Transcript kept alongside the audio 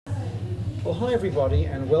Well, hi everybody,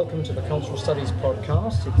 and welcome to the Cultural Studies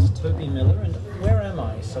podcast. It's Toby Miller, and where am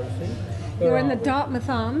I, Sophie? You're in the Dartmouth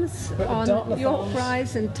Arms on York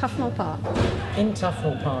Rise in Tufnell Park. In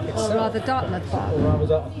Tufnell Park itself. Or rather Dartmouth Park.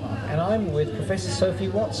 And I'm with Professor Sophie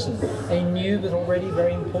Watson, a new but already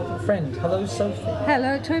very important friend. Hello, Sophie.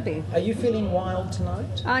 Hello, Toby. Are you feeling wild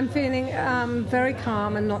tonight? I'm feeling very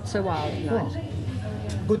calm and not so wild tonight. Oh.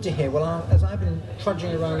 Good to hear. Well, as I've been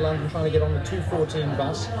trudging around London trying to get on the 2:14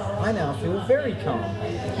 bus, I now feel very calm.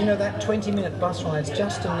 You know, that 20-minute bus ride's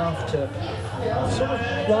just enough to sort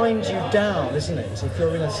of wind you down, isn't it? If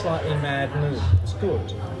you're in a slightly mad mood. It's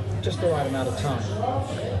good. Just the right amount of time.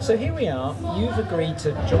 So here we are. You've agreed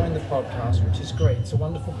to join the podcast, which is great. It's a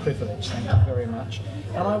wonderful privilege. Thank you very much.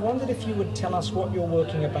 And I wondered if you would tell us what you're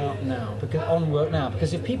working about now,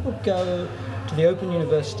 because if people go to the Open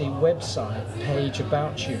University website page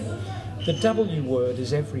about you, the W word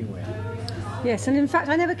is everywhere. Yes, and in fact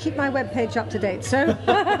I never keep my webpage up to date, so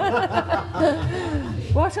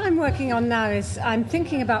what I'm working on now is I'm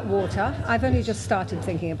thinking about water. I've only just started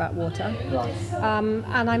thinking about water. Right.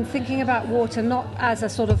 And I'm thinking about water not as a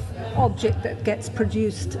sort of object that gets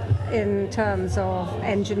produced in terms of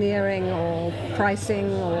engineering or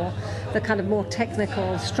pricing or the kind of more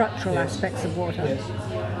technical, structural aspects of water. Yes.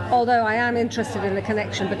 Although I am interested in the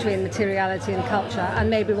connection between materiality and culture, and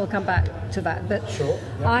maybe we'll come back to that. But sure.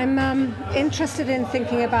 Yep. I'm interested in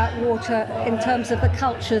thinking about water in terms of the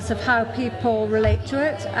cultures of how people relate to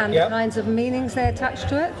it and the kinds of meanings they attach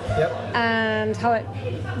to it, and how it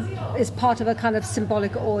is part of a kind of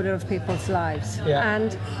symbolic order of people's lives.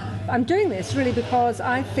 And I'm doing this really because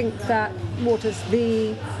I think that water's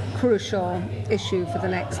the crucial issue for the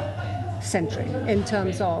next century in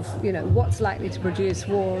terms of, you know, what's likely to produce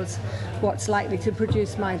wars, what's likely to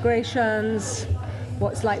produce migrations,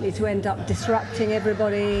 what's likely to end up disrupting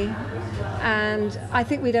everybody. And I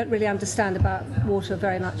think we don't really understand about water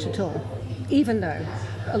very much at all, even though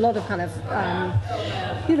a lot of kind of,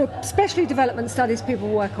 especially development studies, people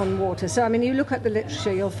work on water. So, I mean, you look at the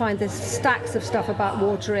literature, you'll find there's stacks of stuff about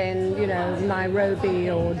water in,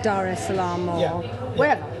 Nairobi or Dar es Salaam or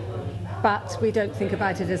wherever. But we don't think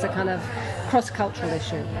about it as a kind of cross-cultural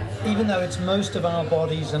issue. Even though it's most of our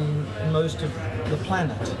bodies and most of the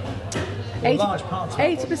planet. Large parts of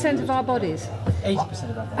 80% of our bodies.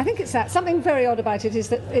 80% of our bodies. I think it's that. Something very odd about it is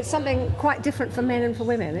that it's something quite different for men and for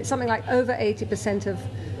women. It's something like over 80% of,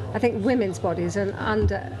 I think, women's bodies and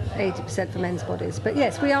under 80% for men's bodies. But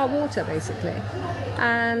yes, we are water, basically.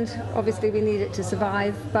 And obviously we need it to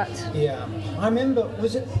survive, but... Yeah. I remember,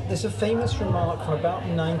 there's a famous remark from about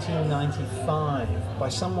 1995 by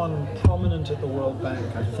someone prominent at the World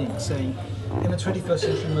Bank, I think, saying, in the 21st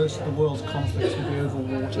century, most of the world's conflicts will be over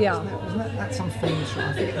water. Yeah. Wasn't that some famous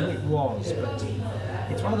remark? I think it was, but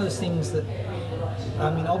it's one of those things that, I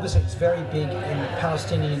mean, obviously it's very big in the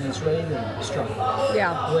Palestinian-Israeli struggle,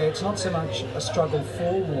 where it's not so much a struggle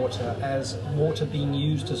for water as water being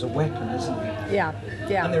used as a weapon, isn't it? Yeah.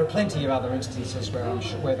 And there are plenty of other instances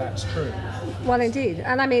where that's true. Well, indeed.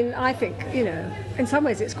 And I mean, I think, in some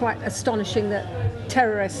ways it's quite astonishing that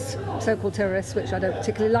terrorists, so-called terrorists, which I don't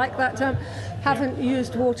particularly like that term, haven't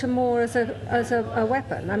used water more as a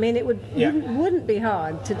weapon. I mean, it wouldn't be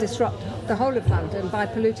hard to disrupt the whole of London by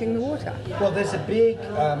polluting the water. Well, there's a big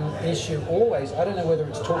issue always. I don't know whether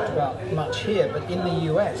it's talked about much here, but in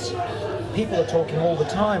the US, people are talking all the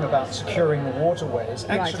time about securing the waterways,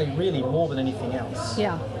 actually really more than anything else.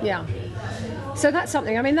 Yeah. So that's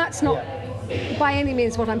something. I mean, that's not by any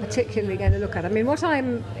means what I'm particularly going to look at. I mean, what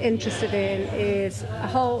I'm interested in is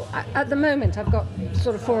at the moment I've got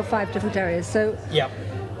sort of 4 or 5 different areas. So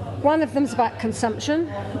one of them is about consumption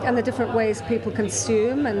and the different ways people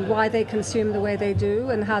consume and why they consume the way they do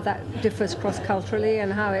and how that differs cross-culturally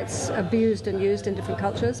and how it's abused and used in different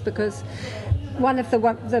cultures, because one of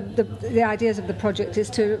the ideas of the project is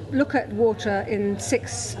to look at water in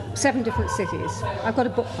 7 different cities. I've got a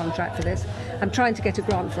book contract for this. I'm trying to get a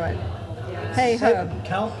grant for it. Hey ho.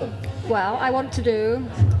 Count them. Well, I want to do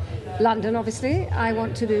London, obviously. I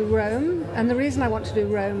want to do Rome. And the reason I want to do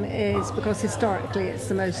Rome is because historically it's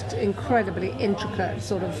the most incredibly intricate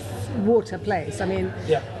sort of water place. I mean,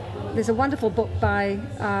 there's a wonderful book by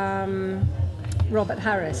Robert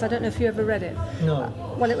Harris. I don't know if you ever read it. No.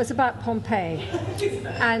 Well, it was about Pompeii.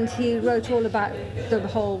 And he wrote all about the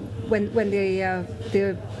whole, when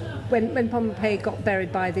Pompeii got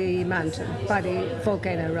buried by the mountain, by the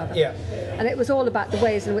volcano rather. And it was all about the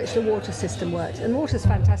ways in which the water system worked. And water's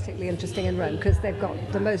fantastically interesting in Rome because they've got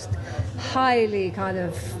the most highly kind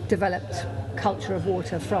of developed culture of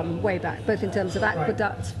water from way back, both in terms of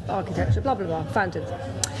aqueducts, architecture, blah, blah, blah, fountains.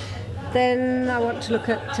 Then I want to look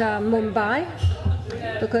at Mumbai,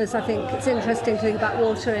 because I think it's interesting to think about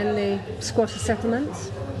water in the squatter settlements.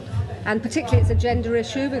 And particularly it's a gender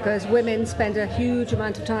issue because women spend a huge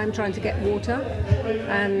amount of time trying to get water,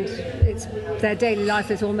 and their daily life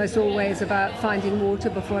is almost always about finding water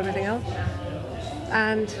before everything else.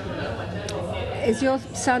 And is your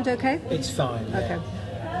sound okay? It's fine. Okay.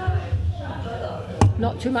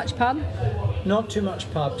 Not too much pub? Not too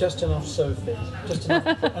much pub, just enough Sophie. Just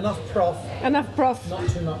enough prof. Enough prof. Not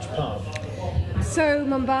too much pub. So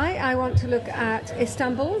Mumbai, I want to look at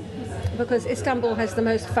Istanbul, because Istanbul has the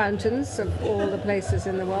most fountains of all the places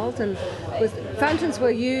in the world, and fountains were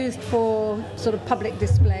used for sort of public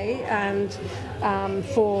display and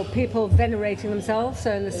for people venerating themselves.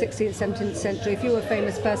 So in the 16th, 17th century, if you were a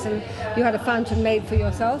famous person, you had a fountain made for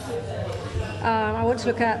yourself. I want to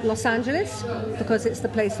look at Los Angeles because it's the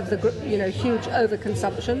place of the huge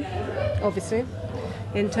overconsumption, obviously,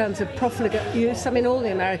 in terms of profligate use. I mean, all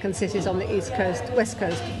the American cities on the East Coast, West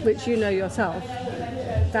Coast, which you know yourself,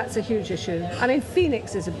 that's a huge issue. I mean,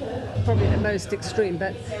 Phoenix is probably the most extreme,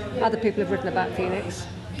 but other people have written about Phoenix.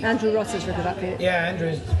 Andrew Ross has written about Phoenix. Yeah,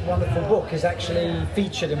 Andrew's wonderful book is actually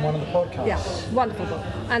featured in one of the podcasts. Yeah, wonderful book.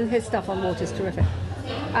 And his stuff on water is terrific.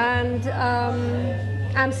 And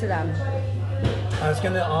Amsterdam. I was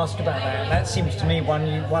going to ask about that. That seems to me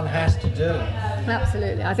one has to do.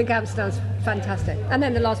 Absolutely. I think Amsterdam's fantastic. And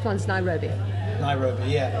then the last one's Nairobi. Nairobi,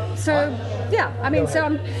 yeah. So, yeah, I mean,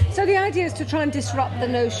 so the idea is to try and disrupt the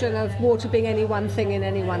notion of water being any one thing in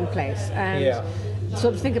any one place. And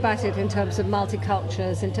sort of think about it in terms of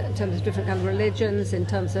multicultures, in terms of different kind of religions, in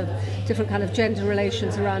terms of different kind of gender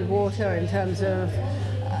relations around water, in terms of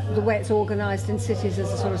the way it's organised in cities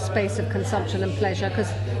as a sort of space of consumption and pleasure,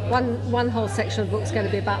 because one whole section of the book is going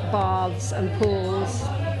to be about baths and pools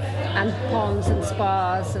and ponds and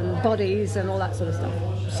spas and bodies and all that sort of stuff.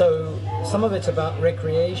 So some of it's about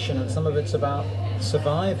recreation and some of it's about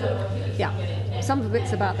survival. Yeah, some of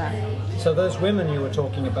it's about that. So those women you were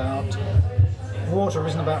talking about, water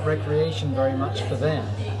isn't about recreation very much for them.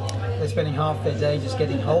 They're spending half their day just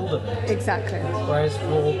getting hold of it. Exactly. Whereas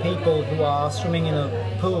for people who are swimming in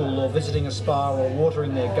a pool or visiting a spa or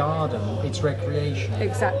watering their garden, it's recreation.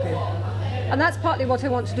 Exactly. And that's partly what I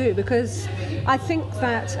want to do, because I think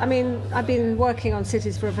that, I mean, I've been working on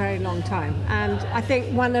cities for a very long time, and I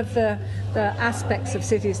think one of the aspects of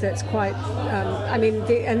cities that's quite,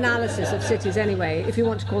 the analysis of cities anyway, if you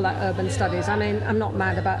want to call that urban studies, I mean, I'm not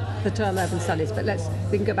mad about the term urban studies, but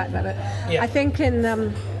we can go back to that. But yeah. I think in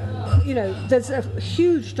there's a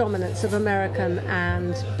huge dominance of American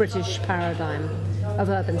and British paradigm of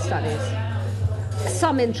urban studies.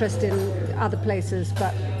 Some interest in other places,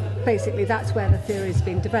 but basically that's where the theory is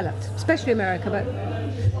being developed, especially America, but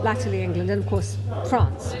latterly England and of course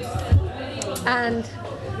France. And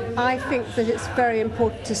I think that it's very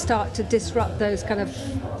important to start to disrupt those kind of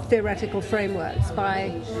theoretical frameworks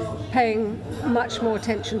by paying much more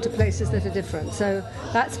attention to places that are different. So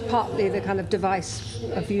that's partly the kind of device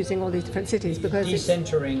of using all these different cities, because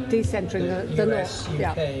decentering the US,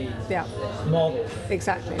 North. UK model.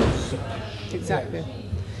 Exactly. Yeah.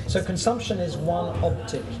 So consumption is one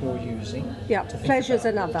optic you're using. Yeah, pleasure's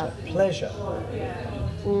another. Pleasure.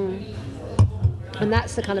 And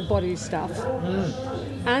that's the kind of body stuff.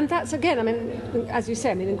 And that's, again, I mean, as you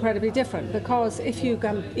say, incredibly different, because if you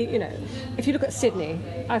look at Sydney,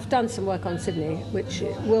 I've done some work on Sydney, which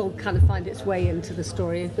will kind of find its way into the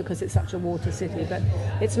story because it's such a water city, but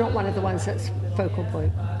it's not one of the ones that's focal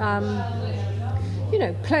point.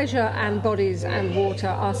 Pleasure and bodies and water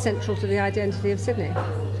are central to the identity of Sydney.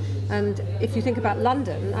 And if you think about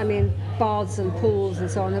London, I mean, baths and pools and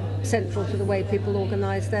so on are central to the way people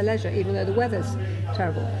organise their leisure, even though the weather's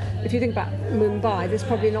terrible. If you think about Mumbai, there's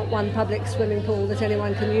probably not one public swimming pool that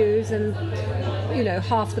anyone can use, and,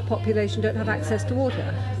 half the population don't have access to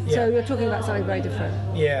water. Yeah. So you're talking about something very different.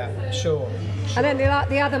 Yeah, sure. And then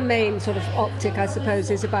the other main sort of optic, I suppose,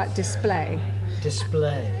 is about display.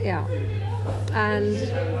 Display. Yeah. And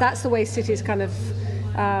that's the way cities kind of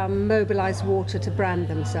mobilise water to brand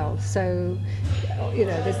themselves. So,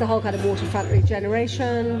 there's the whole kind of waterfront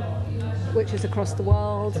regeneration, which is across the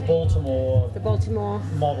world. The Baltimore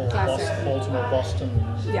model, Boston.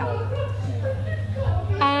 Yeah. Model.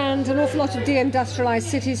 And an awful lot of deindustrialised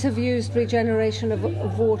cities have used regeneration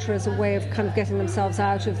of water as a way of kind of getting themselves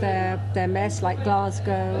out of their mess, like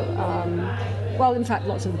Glasgow, well, in fact,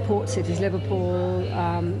 lots of port cities, Liverpool,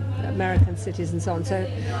 American cities and so on. So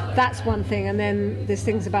that's one thing. And then there's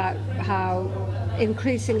things about how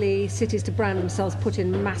increasingly cities to brand themselves put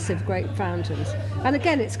in massive great fountains. And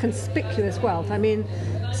again, it's conspicuous wealth. I mean,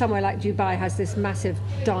 somewhere like Dubai has this massive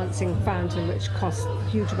dancing fountain which costs a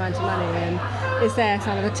huge amount of money, and is their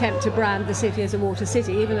sort of attempt to brand the city as a water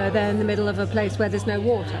city, even though they're in the middle of a place where there's no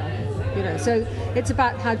water. You know, so it's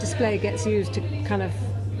about how display gets used to kind of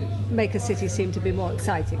make a city seem to be more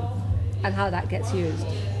exciting, and how that gets used.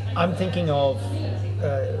 I'm thinking of,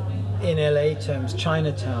 in LA terms,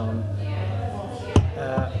 Chinatown,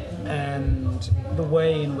 and the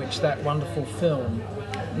way in which that wonderful film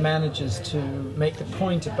manages to make the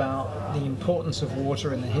point about the importance of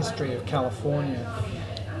water in the history of California.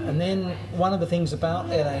 And then one of the things about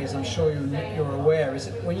LA, as I'm sure you're aware, is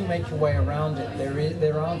that when you make your way around it,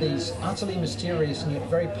 there are these utterly mysterious and yet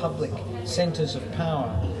very public centers of power.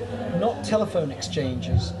 Not telephone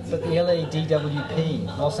exchanges, but the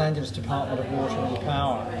LADWP, Los Angeles Department of Water and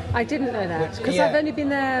Power. I didn't know that, because I've only been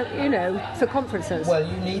there, you know, for conferences. Well,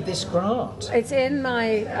 you need this grant. It's in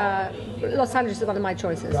my, Los Angeles is one of my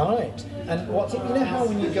choices. Right. And you know how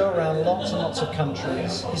when you go around lots and lots of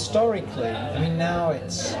countries, historically, I mean now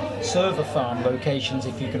it's server farm locations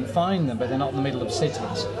if you can find them, but they're not in the middle of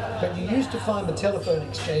cities. But you used to find the telephone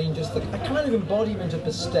exchanges, a kind of embodiment of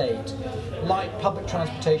the state, like public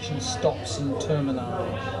transportation stops and termini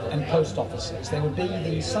and post offices. There would be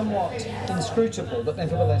these somewhat inscrutable but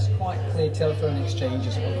nevertheless quite clear telephone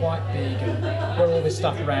exchanges that were quite big and where all this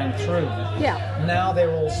stuff ran through. Yeah. Now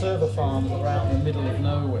they're all server farms that are out in the middle of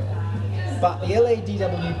nowhere. But the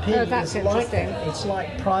LADWP is like that. It's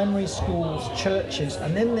like primary schools, churches,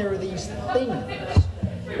 and then there are these things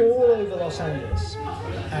all over Los Angeles.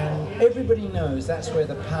 And everybody knows that's where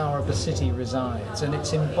the power of the city resides. And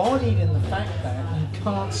it's embodied in the fact that you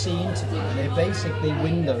can't see into them. They're basically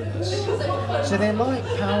windowless. So they're like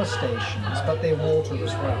power stations, but they're water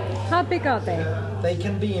as well. How big are they? They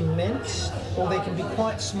can be immense, or they can be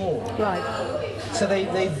quite small. Right. So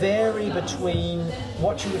they vary between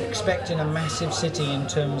what you would expect in a massive city in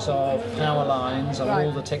terms of power lines and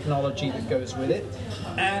all the technology that goes with it,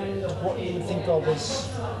 and what you would think of as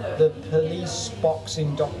the police box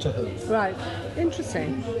in Doctor Who. Right.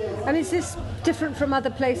 Interesting. And is this different from other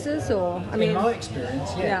places, or I mean? In my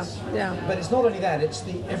experience, yes. Yeah. But it's not only that; it's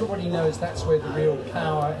everybody knows that's where the real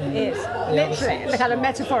power is. Literally, kind of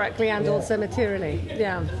metaphorically and also materially.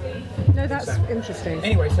 Yeah. No, that's interesting.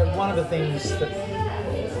 Anyway, so one of the things that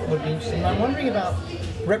would be interesting, I'm wondering about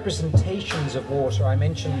representations of water. I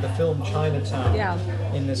mentioned the film Chinatown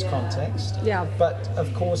in this context. Yeah. But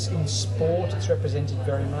of course in sport it's represented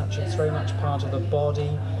very much. It's very much part of the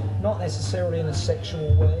body, not necessarily in a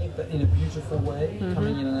sexual way, but in a beautiful way,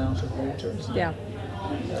 coming in and out of water, isn't it?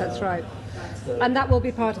 That's right. And that will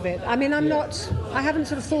be part of it. I mean, I haven't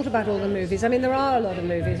sort of thought about all the movies. I mean, there are a lot of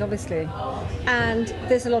movies, obviously. And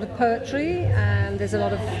there's a lot of poetry and there's a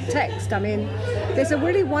lot of text. I mean, there's a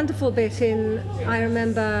really wonderful bit I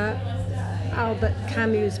remember Albert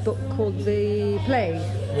Camus' book called The Plague.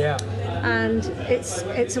 Yeah. And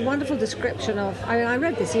it's a wonderful description of, I mean, I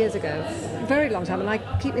read this years ago, a very long time, and I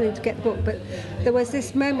keep meaning to get the book, but there was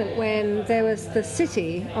this moment when there was the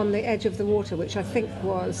city on the edge of the water, which I think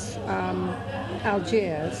was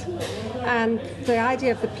Algiers, and the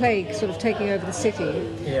idea of the plague sort of taking over the city.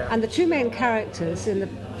 Yeah. And the two main characters in the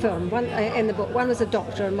film, in the book, one was a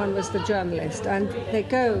doctor and one was the journalist, and they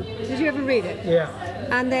go, did you ever read it? Yeah.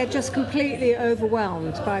 And they're just completely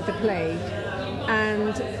overwhelmed by the plague.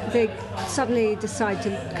 And they suddenly decide to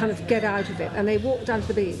kind of get out of it, and they walk down to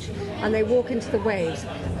the beach and they walk into the waves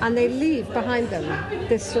and they leave behind them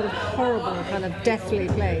this sort of horrible kind of deathly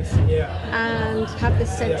place and have this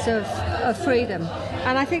sense of freedom.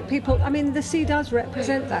 And I think people, I mean, the sea does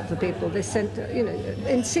represent that for people, this sense, you know,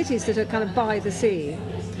 in cities that are kind of by the sea.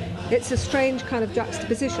 It's a strange kind of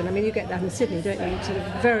juxtaposition. I mean, you get that in Sydney, don't you? Sort of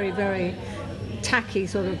very, very tacky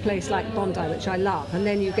sort of place like Bondi, which I love, and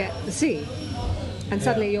then you get the sea. And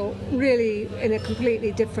suddenly you're really in a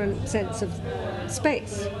completely different sense of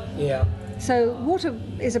space. Yeah. So water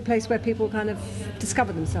is a place where people kind of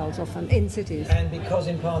discover themselves often in cities. And because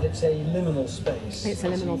in part it's a liminal space. It's a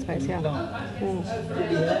liminal space, Yeah,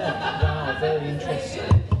 wow, very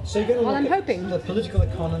interesting. So you're going to look at the political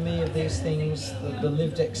economy of these things, the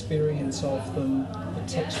lived experience of them, the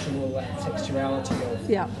textuality of them.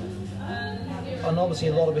 Yeah. And obviously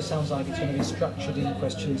a lot of it sounds like it's going to be structured in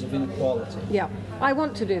questions of inequality. Yeah, I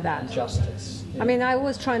want to do that. And justice. Yeah. I mean, I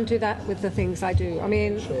always try and do that with the things I do. I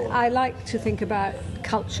mean, I like to think about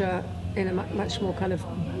culture in a much more kind of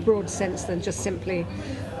broad sense than just simply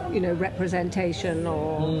representation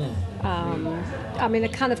or a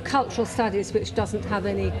kind of cultural studies which doesn't have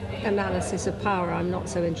any analysis of power. I'm not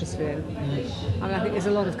so interested in. I think there's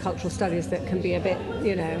a lot of cultural studies that can be a bit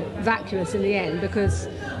vacuous in the end, because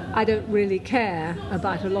I don't really care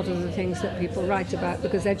about a lot of the things that people write about,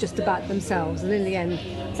 because they're just about themselves, and in the end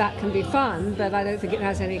that can be fun, but I don't think it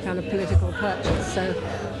has any kind of political purchase. So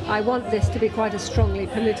I want this to be quite a strongly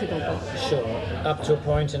political book. Sure, up to a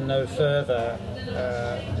point and no further.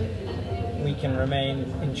 We can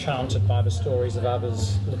remain enchanted by the stories of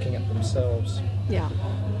others looking at themselves. Yeah.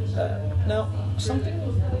 Now, something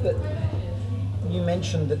that you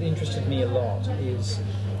mentioned that interested me a lot is,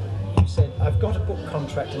 you said, I've got a book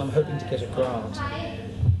contract and I'm hoping to get a grant.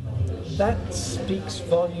 That speaks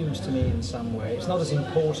volumes to me in some way. It's not as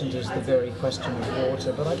important as the very question of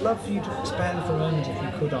water, but I'd love for you to expand for a moment, if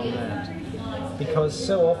you could, on that. Because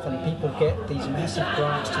so often people get these massive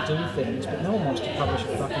grants to do things, but no one wants to publish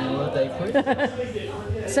a fucking word they've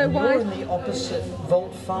written. So and why? You're in the opposite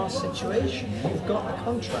volte-face situation. You've got the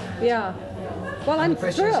contract. Yeah. Well, and I'm the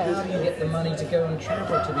question thrilled. is, how do you get the money to go and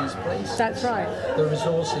travel to these places? That's right. The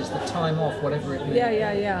resources, the time off, whatever it may be.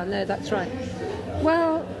 Yeah. No, that's right.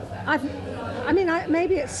 Well,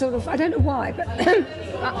 maybe it's sort of, I don't know why, but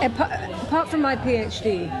apart from my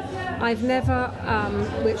PhD, I've never,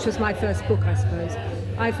 which was my first book, I suppose,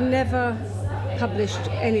 I've never published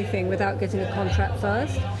anything without getting a contract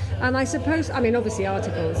first. And I suppose, obviously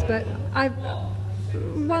articles, but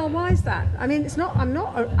well, why is that? I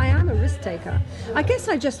am a risk taker. I guess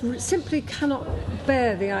I just simply cannot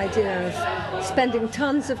bear the idea of spending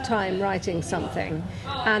tons of time writing something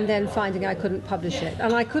and then finding I couldn't publish it.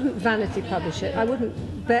 And I couldn't vanity publish it. I wouldn't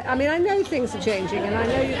bear, I know things are changing and I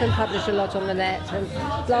know you can publish a lot on the net and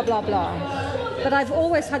blah, blah, blah. But I've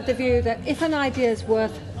always had the view that if an idea is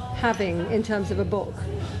worth having in terms of a book,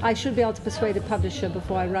 I should be able to persuade a publisher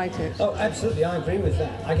before I write it. Oh, absolutely, I agree with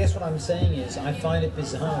that. I guess what I'm saying is I find it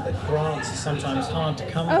bizarre that grants are sometimes hard to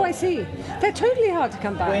come by. Oh, I see. They're totally hard to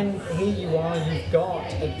come by. When here you are, you've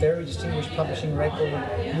got a very distinguished publishing record,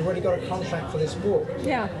 you've already got a contract for this book.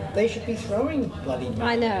 Yeah. They should be throwing bloody money.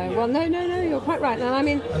 I know. Well, no, you're quite right.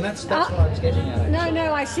 And that's what I was getting at. Actually.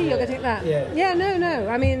 No, I see you're getting that. Yeah, no.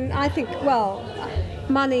 I think,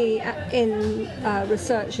 money in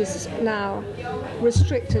research is now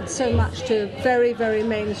restricted so much to very, very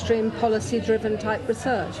mainstream policy-driven type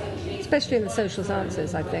research, especially in the social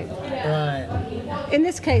sciences, I think. Right. In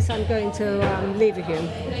this case, I'm going to Leverhulme,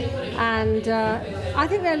 and I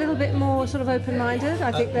think they're a little bit more sort of open-minded.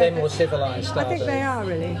 I think they're more civilised. I think they are,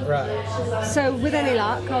 really. Right. So with any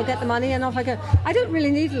luck, I'll get the money and off I go. I don't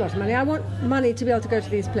really need a lot of money. I want money to be able to go to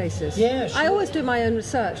these places. Yeah, sure. I always do my own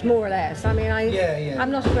research, more or less. I'm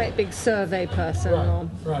not a great big survey person.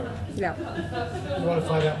 Right. Yeah. You want to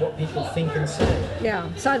find out what people think and say. Yeah.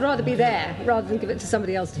 So I'd rather be there rather than give it to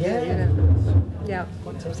somebody else to do. Yeah.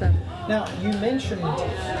 So. Now, you mentioned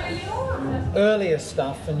earlier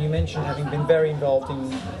stuff, and you mentioned having been very involved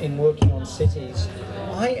in working on cities.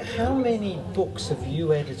 How many books have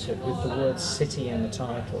you edited with the word city in the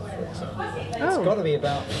title, for example? It's got to be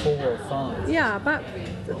about 4 or 5. Yeah, about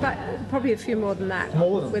probably a few more than that.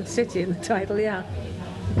 More than with city in the title, yeah.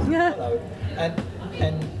 Hello.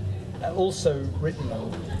 And also written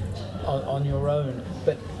on your own.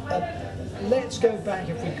 But let's go back,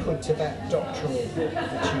 if we could, to that doctoral book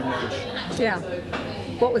that you mentioned. Yeah.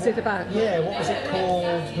 What was it about? Yeah, what was it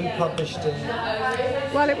called? Who published it?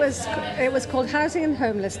 Well, it was called Housing and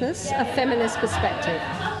Homelessness, A Feminist Perspective.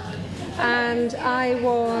 And I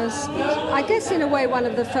was, I guess in a way, one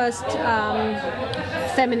of the first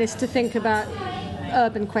feminists to think about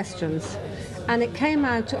urban questions. And it came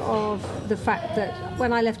out of the fact that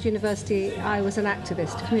when I left university, I was an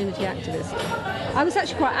activist, community activist. I was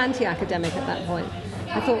actually quite anti-academic at that point.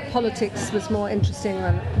 I thought politics was more interesting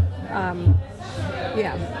than,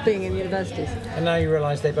 being in universities. And now you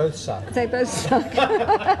realise they both suck. They both suck.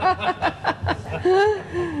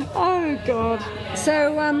 Oh, God.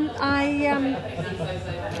 So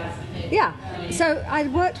So I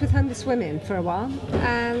worked with homeless women for a while,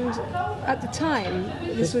 and at the time,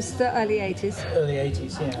 this was the early 80s. Early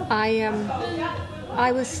 80s, yeah.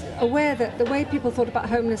 I was aware that the way people thought about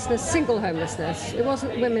homelessness, single homelessness, it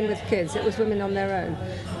wasn't women with kids, it was women on their own,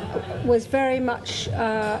 was very much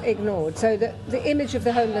ignored. So the image of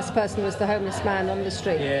the homeless person was the homeless man on the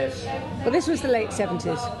street. Yes. Well, this was the late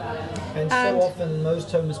 70s. And so often most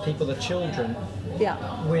homeless people are children. Yeah.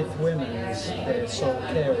 With women as their sole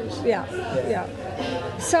carers. Yeah.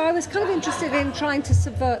 So I was kind of interested in trying to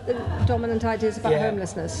subvert the dominant ideas about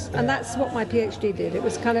homelessness, and that's what my PhD did. It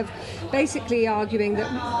was kind of basically arguing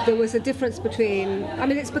that there was a difference between, I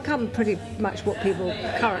mean, it's become pretty much what people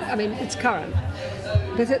it's current,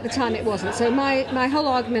 but at the time it wasn't. So my whole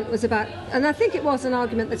argument was about, and I think it was an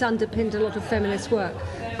argument that underpinned a lot of feminist work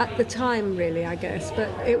at the time, really, I guess, but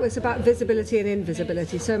it was about visibility and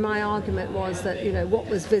invisibility. So my argument was that, what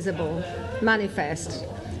was visible, manifest,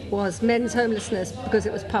 was men's homelessness because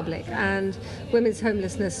it was public, and women's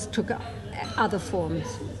homelessness took other forms.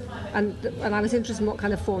 And I was interested in what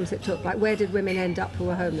kind of forms it took, like where did women end up who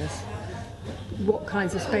were homeless? What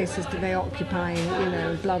kinds of spaces did they occupy,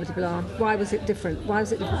 blah, blah, blah. Why was it different? Why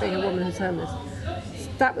was it different being a woman who's homeless?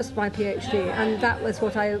 That was my PhD, and that was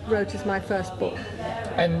what I wrote as my first book.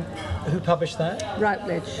 And who published that?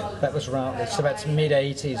 Routledge. That was Routledge, so that's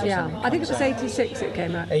mid-80s or something. Yeah, I think it was 86 it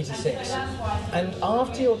came out. 86. And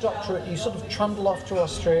after your doctorate, you sort of trundled off to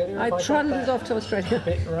Australia? I trundled off to Australia.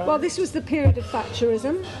 Right. Well, this was the period of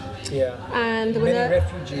Thatcherism. Yeah. And many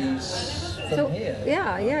refugees from here.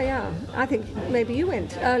 Yeah. I think maybe you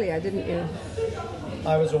went earlier, didn't you?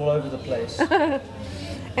 I was all over the place.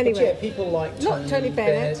 Anyway, but yeah, people like Tony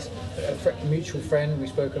Bennett, a mutual friend we've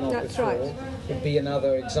spoken of before, right. would be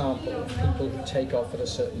another example of people who take off at a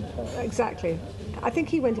certain point. Exactly. I think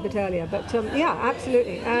he went a bit earlier, but yeah,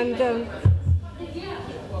 absolutely. And the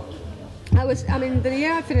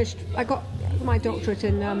year I finished, I got my doctorate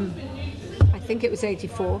in, I think it was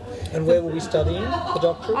 84. And where were we studying the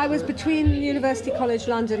doctorate? I was between University College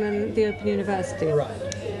London and the Open University. Right.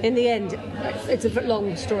 In the end, it's a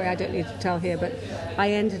long story I don't need to tell here, but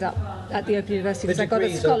I ended up at the Open University because I got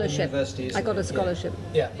a scholarship. I got a scholarship.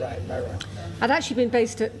 Yeah, right. I'd actually been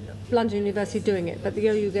based at London University doing it, but the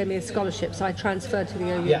OU gave me a scholarship, so I transferred to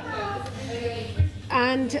the OU. Yeah.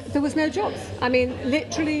 And there was no jobs. I mean,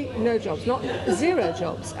 literally no jobs, not zero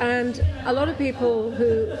jobs. And a lot of people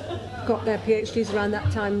who got their PhDs around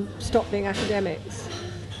that time stopped being academics.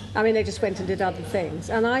 I mean, they just went and did other things.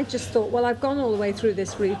 And I just thought, well, I've gone all the way through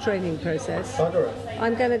this retraining process.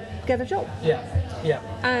 I'm going to get a job. Yeah.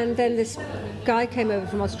 And then this guy came over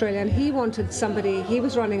from Australia, and he wanted somebody, he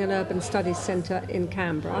was running an urban studies centre in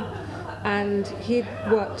Canberra, and he'd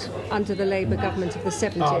worked under the Labour government of the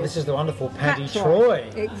 70s. Oh, this is the wonderful Paddy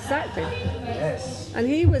Troy. Exactly. Yes. And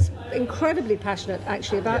he was incredibly passionate,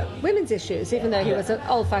 actually, about women's issues, even though he was an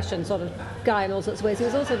old-fashioned sort of guy in all sorts of ways. He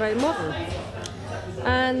was also very modern.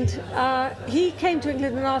 And he came to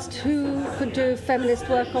England and asked who could do feminist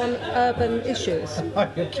work on urban issues.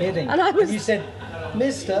 Oh, you're kidding. And you said,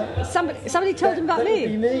 Mister. Somebody told him about me.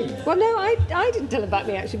 That would be me. Well, no, I didn't tell him about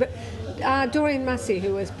me, actually, but Doreen Massey,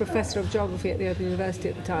 who was Professor of Geography at the Open University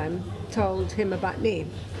at the time, told him about me.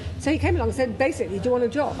 So he came along and said, basically, do you want a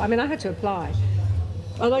job? I mean, I had to apply.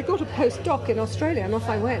 And I got a postdoc in Australia, and off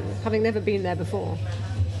I went, having never been there before.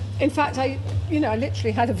 In fact, I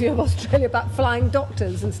literally had a view of Australia about flying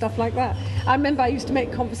doctors and stuff like that. I remember I used to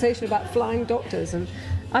make conversation about flying doctors, and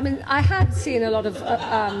I mean, I had seen a lot of,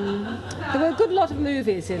 there were a good lot of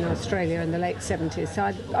movies in Australia in the late 70s,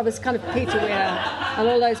 so I was kind of Peter Weir and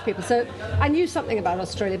all those people. So I knew something about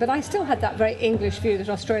Australia, but I still had that very English view that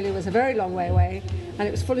Australia was a very long way away, and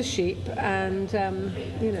it was full of sheep, and,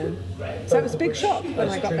 so it was a big shock when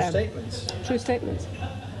I got there. True statements.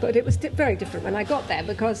 But it was very different when I got there,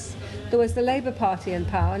 because there was the Labour Party in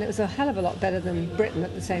power, and it was a hell of a lot better than Britain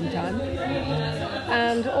at the same time,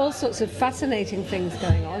 and all sorts of fascinating things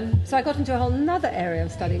going on. So I got into a whole other area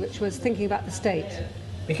of study, which was thinking about the state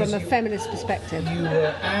from a feminist perspective. You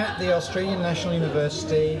were at the Australian National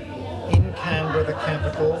University in Canberra, the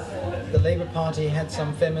capital. The Labour Party had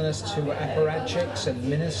some feminists who were apparatchiks and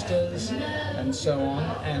ministers and so on,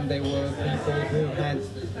 and there were people who had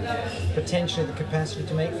potentially the capacity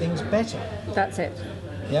to make things better. That's it.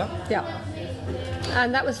 Yeah? Yeah.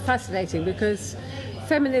 And that was fascinating, because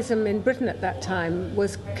feminism in Britain at that time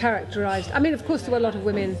was characterised, I mean, of course there were a lot of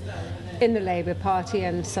women in the Labour Party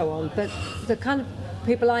and so on, but the kind of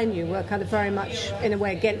people I knew were kind of very much, in a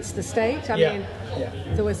way, against the state. I mean,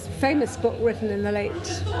 there was a famous book written in the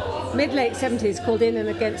mid-late 70s called In and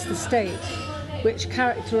Against the State, which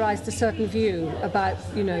characterised a certain view about,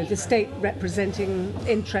 the state representing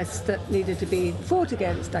interests that needed to be fought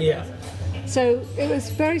against, I guess. So it was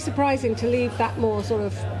very surprising to leave that more sort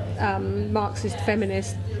of Marxist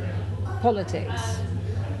feminist politics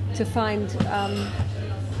to find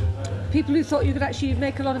people who thought you could actually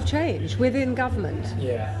make a lot of change within government.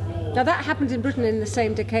 Yeah. Now that happened in Britain in the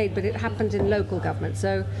same decade, but it happened in local government.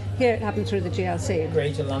 So here it happened through the GLC.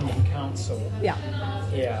 Greater London Council. Yeah.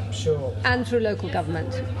 Yeah, sure. And through local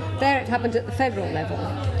government. There it happened at the federal level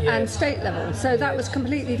and state level, so that was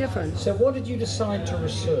completely different. So what did you decide to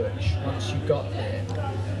research once you got there?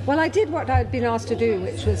 Well, I did what I'd been asked to do,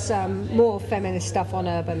 which was more feminist stuff on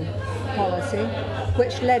urban policy,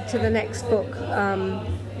 which led to the next book,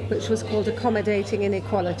 which was called Accommodating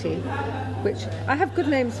Inequality, which I have good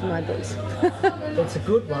names for my books. It's a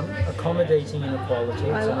good one, Accommodating Inequality.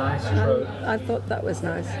 It's a nice trope. I thought that was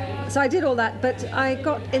nice. So I did all that, but I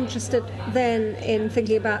got interested then in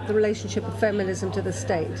thinking about the relationship of feminism to the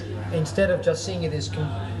state. Instead of just seeing it as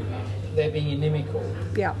they're being inimical.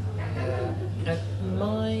 Yeah. And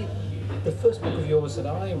the first book of yours that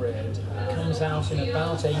I read comes out in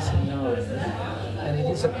about 89, and it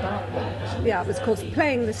is about that. Yeah, it was called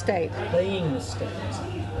Playing the State. Playing the State.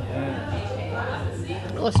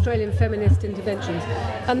 Australian Feminist Interventions.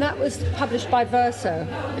 And that was published by Verso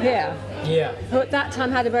here. Yeah. Who at that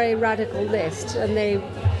time had a very radical list, and they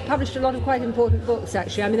published a lot of quite important books,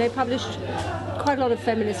 actually. I mean, they published quite a lot of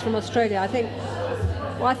feminists from Australia. I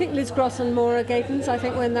think Liz Gross and Maura Gatens,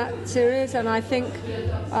 were in that series, and I think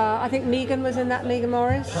Megan was in that, Megan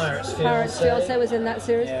Morris. Pirate's Fiancé was in that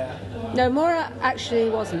series. Yeah. No, Maura actually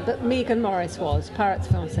wasn't, but Megan Morris was, Pirate's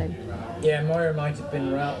Fiancé. Yeah, Moira might have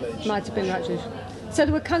been Routledge. So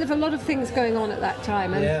there were kind of a lot of things going on at that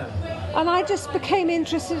time. And I just became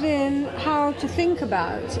interested in how to think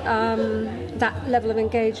about that level of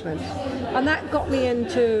engagement. And that got me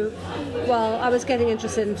into, I was getting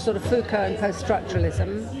interested in sort of Foucault and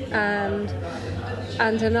post-structuralism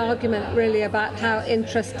and an argument really about how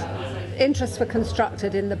interests were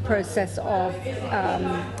constructed in the process of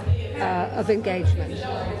engagement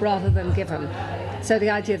rather than given. So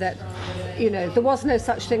the idea that there was no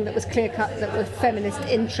such thing that was clear-cut, that were feminist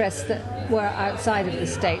interests that were outside of the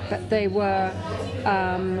state, but they were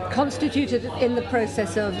constituted in the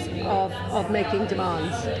process of making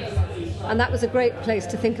demands. And that was a great place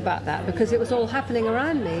to think about that, because it was all happening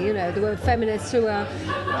around me. There were feminists who were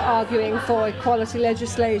arguing for equality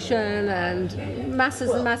legislation and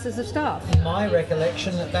masses of stuff. My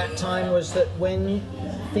recollection at that time was that when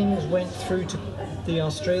things went through to the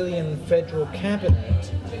Australian Federal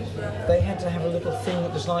Cabinet, they had to have a little thing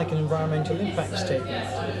that was like an environmental impact statement,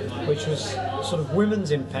 which was sort of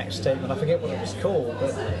women's impact statement. I forget what it was called,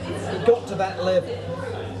 but it got to that level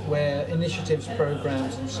where initiatives,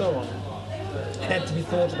 programs and so on had to be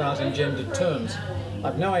thought about in gendered terms.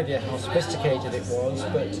 I've no idea how sophisticated it was,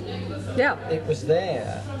 but it was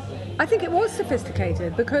there. I think it was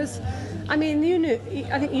sophisticated because, I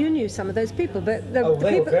think you knew some of those people, but they were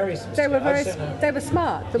very sophisticated. They were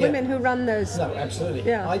smart. The women who run those. No, absolutely.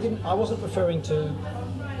 Yeah. I wasn't referring to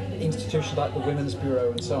institutions like the Women's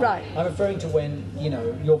Bureau and so on. Right. I'm referring to when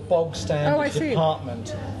your bog standard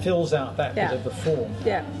department fills out that bit of the form.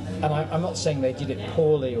 Yeah. And I'm not saying they did it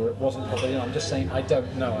poorly or it wasn't properly done. I'm just saying I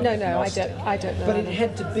don't know. No, I don't know. But it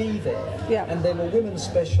had to be there. Yeah. And there were women's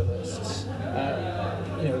specialists.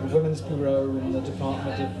 The Women's Bureau and the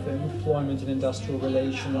Department of Employment and Industrial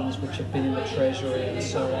Relations, which had been in the Treasury and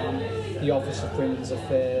so on, the Office of Women's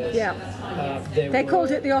Affairs. Yeah. They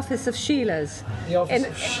called it the Office of Sheilas. The Office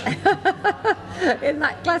of Sheilas. In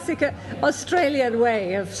that classic Australian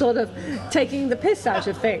way of sort of taking the piss out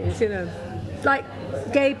of things, like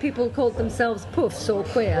gay people called themselves puffs or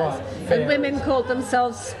queers, and women called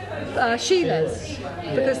themselves Sheilas,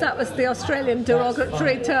 because that was the Australian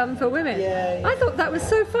derogatory term for women. Yeah. I thought that was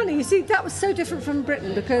so funny. You see, that was so different from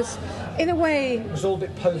Britain, because in a way it was all a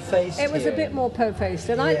bit po-faced. It was a bit more po-faced,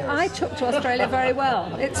 and I took to Australia very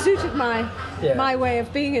well. It suited my way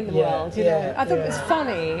of being in the world. I thought it was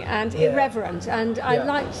funny and irreverent, and I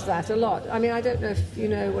liked that a lot. I mean, I don't know if you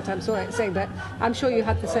know what I'm saying, but I'm sure you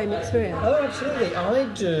had the same experience. Oh, absolutely. I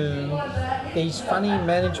do these funny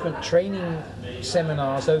management training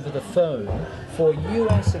seminars over the phone for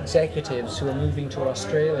US executives who are moving to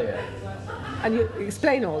Australia. And you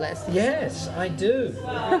explain all this? Yes, I do.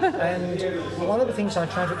 And one of the things I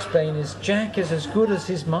try to explain is Jack is as good as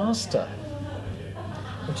his master,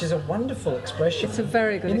 which is a wonderful expression. It's a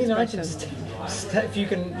very good expression. In the United States, if you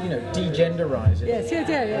can, degenderize it. Yes,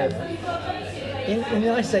 yeah. In the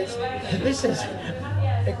United States, this is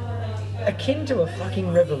akin to a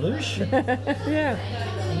fucking revolution. Yeah.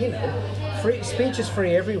 Free speech is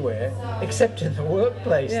free everywhere except in the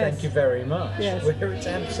workplace. Yes. Thank you very much. Yes. Where it's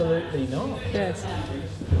absolutely not. Yes.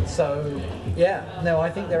 So I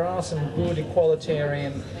think there are some good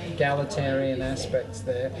egalitarian aspects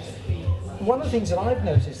there. one of the things that I've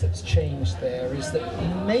noticed that's changed there is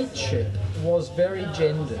that mateship was very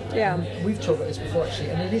gendered. Yeah. We've talked about this before actually,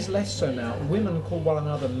 and it is less so now. Women call one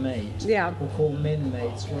another mate. Yeah. Or call men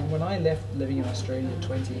mates. When I left living in Australia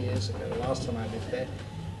 20 years ago, the last time I lived there,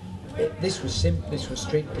 this was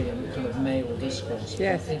strictly a kind of male discourse.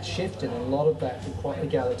 Yes. It shifted, and a lot of that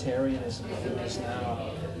egalitarianism I think is now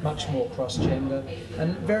much more cross-gender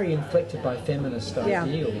and very inflected by feminist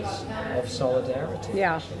ideals of solidarity.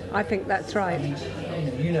 Yeah, I think that's right. I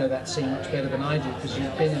mean, you know that scene much better than I do because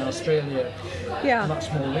you've been in Australia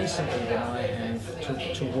much more recently than I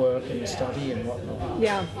have to work and study and whatnot.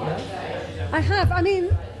 Yeah, I have. I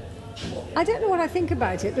mean, I don't know what I think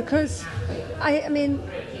about it because, I mean,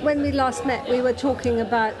 when we last met, we were talking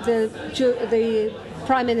about the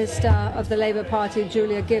Prime Minister of the Labour Party,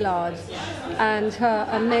 Julia Gillard, and her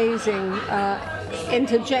amazing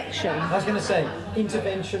interjection. I was going to say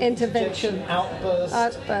intervention,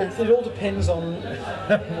 outburst. It all depends on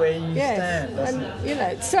where you stand. And you know,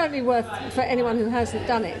 it's certainly worth for anyone who hasn't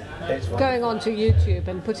done it going onto YouTube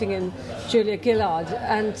and putting in Julia Gillard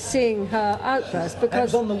and seeing her outburst because it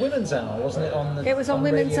was on the Women's Hour, wasn't it? It was on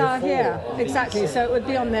Women's Hour here, exactly. So it would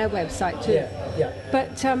be on their website too. Yeah.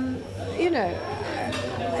 But you know,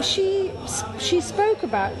 she spoke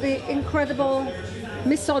about the incredible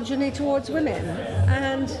misogyny towards women,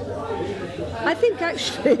 and I think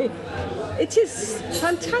actually it is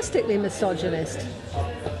fantastically misogynist.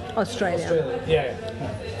 Australia. Yeah.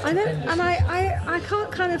 I know, and I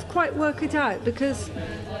can't kind of quite work it out because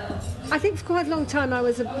I think for quite a long time I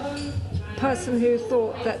was a person who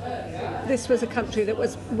thought that this was a country that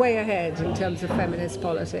was way ahead in terms of feminist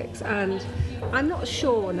politics, and I'm not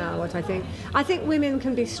sure now what I think. I think women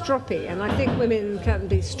can be stroppy, and I think women can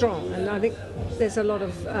be strong, and I think there's a lot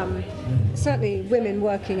of certainly women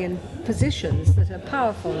working in positions that are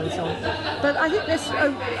powerful and so on. But I think there's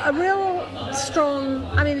a real strong,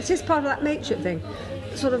 I mean, it is part of that mateship thing,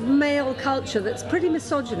 sort of male culture that's pretty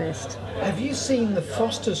misogynist. Have you seen the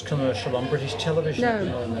Foster's commercial on British television at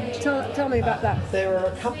the moment? Tell me about that. There are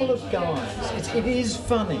a couple of guys. It is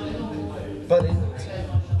funny, but it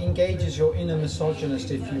engages your inner misogynist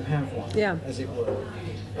if you have one, as it were,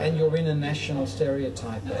 and your inner national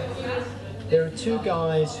stereotype. There are two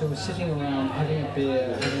guys who are sitting around having a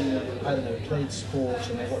beer, played sport,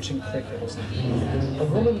 and they're watching cricket or something. A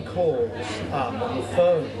woman calls up on the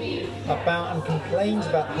phone and complains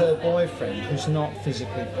about her boyfriend who's not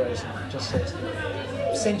physically present. Just says,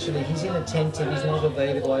 essentially, he's inattentive, he's not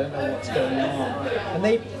available, I don't know what's going on. And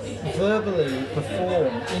they verbally perform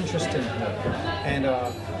interest in her and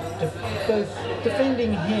are both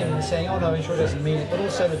defending him and saying, oh no, I'm sure he doesn't mean it, but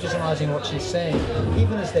also legitimising what she's saying.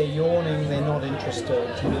 Even as they're yawning, they're not interested.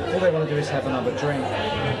 All they want to do is have another drink.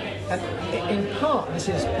 And in part, this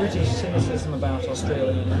is British cynicism about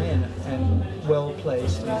Australian men, and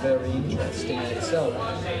well-placed and very interesting in itself.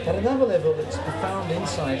 At another level, it's profound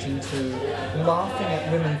insight into laughing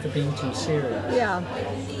at women for being too serious. Yeah.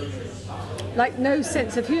 Like no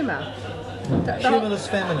sense of humour. Humorless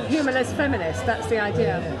feminist. Humorless feminist, that's the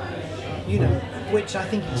idea. Yeah. You know, which I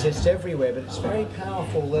think exists everywhere, but it's very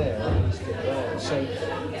powerful there, at least it was. So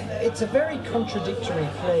it's a very contradictory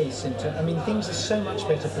place. I mean, things are so much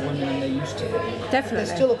better for women than they used to be. Definitely.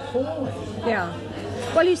 They're still appalling. Yeah.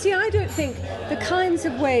 Well, you see, I don't think the kinds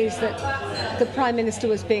of ways that the Prime Minister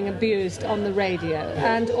was being abused on the radio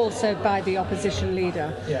and also by the opposition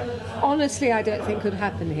leader, honestly, I don't think could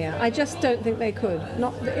happen here. I just don't think they could.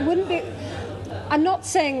 It wouldn't be. I'm not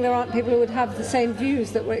saying there aren't people who would have the same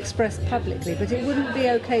views that were expressed publicly, but it wouldn't be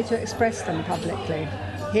okay to express them publicly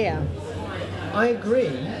here. I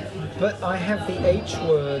agree, but I have the H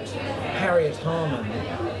word, Harriet Harman,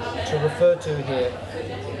 to refer to here,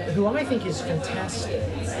 who I think is fantastic.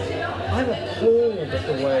 I'm appalled at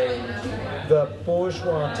the way the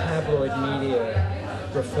bourgeois tabloid media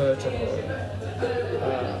refer to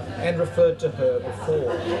her, and referred to her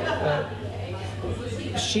before.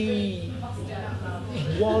 She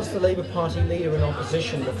was the Labour Party leader in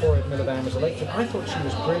opposition before Ed Miliband was elected. I thought she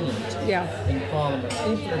was brilliant in Parliament,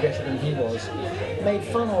 infinitely better than he was. Made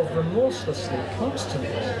fun of remorselessly, constantly.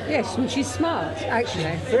 Yes, and she's smart, actually.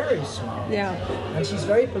 She's very smart. Yeah. And she's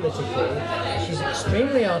very political. She's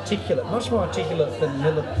extremely articulate, much more articulate than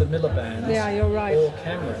the Milibands. Yeah, you're right. Or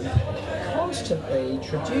Cameron. Constantly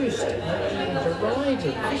traduced and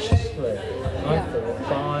derided viciously, I thought,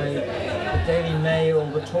 by the Daily Mail,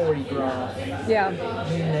 the Tory Graph,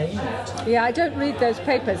 you name it. Yeah, I don't read those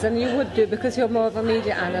papers, and you would do because you're more of a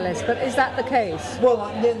media analyst, but is that the case? Well,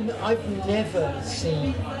 I've never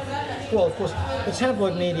seen... Well, of course, the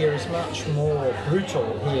tabloid media is much more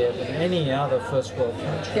brutal here than any other first world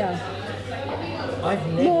country. Yeah. I've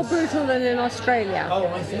never... More brutal than in Australia? Oh,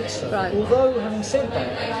 I think so. Right. Although, having said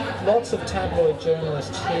that, lots of tabloid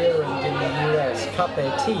journalists here and in the US cut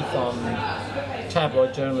their teeth on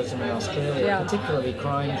tabloid journalism in Australia, particularly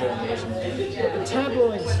crime journalism. But the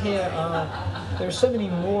tabloids here there are so many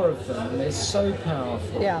more of them, and they're so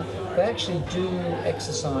powerful. Yeah. They actually do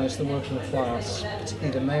exercise the working class,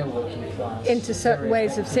 particularly the male working class, into certain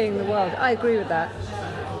ways of seeing the world. I agree with that.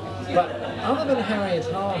 But other than Harriet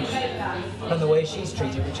Harman and the way she's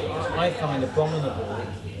treated, which I find abominable,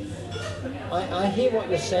 I hear what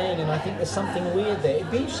you're saying, and I think there's something weird there.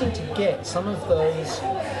 It'd be interesting to get some of those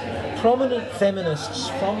prominent feminists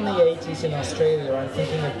from the 80s in Australia. I'm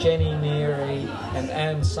thinking of Jenny Neary and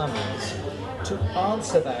Anne Summers, to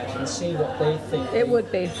answer that and see what they think. It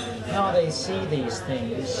would be. How they see these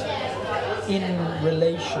things in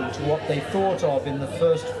relation to what they thought of in the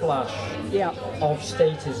first flush of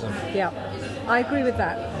statism. Yeah, I agree with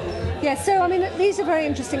that. Yeah, so I mean, these are very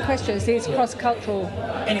interesting questions, these cross-cultural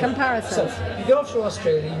comparisons. So, you go off to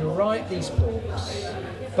Australia, you write these books,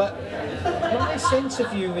 but my sense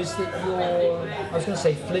of you is that you're, I was going to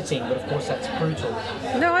say flitting, but of course that's brutal.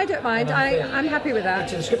 No, I don't mind. I'm happy with that.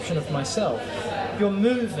 It's a description of myself. You're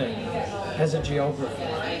moving as a geographer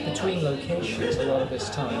between locations a lot of this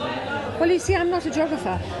time. Well, you see, I'm not a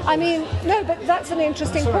geographer. I mean, no, but that's an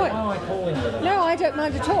interesting point. Why am I calling you that? No, I don't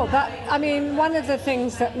mind at all. But, I mean, one of the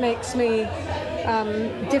things that makes me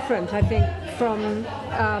different, I think, from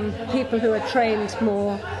people who are trained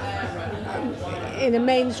more in a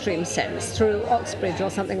mainstream sense through Oxbridge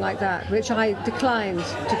or something like that, which I declined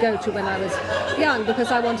to go to when I was young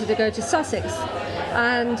because I wanted to go to Sussex.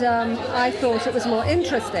 And I thought it was more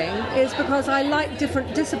interesting is because I like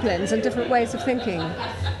different disciplines and different ways of thinking.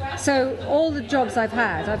 So all the jobs I've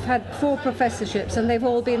had 4 professorships, and they've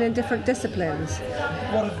all been in different disciplines.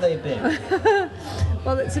 What have they been?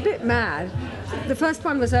 Well, it's a bit mad. The first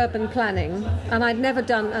one was urban planning, and I'd never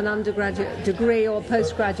done an undergraduate degree or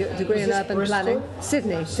postgraduate degree in urban planning.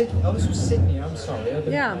 Sydney. Oh, this was Sydney, I'm sorry.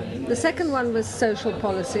 Urban planning. The second one was social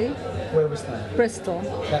policy. Where was that? Bristol.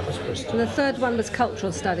 That was Bristol. And the third one was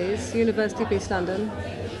cultural studies, University of East London.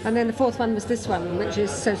 And then the fourth one was this one, which is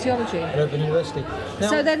sociology. At Open University. Now,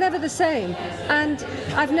 so they're never the same. And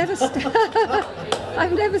I've never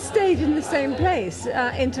I've never stayed in the same place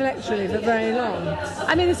intellectually for very long.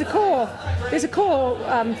 I mean, there's a core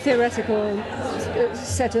theoretical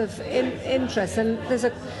set of interests, and there's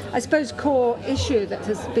I suppose, core issue that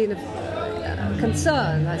has been a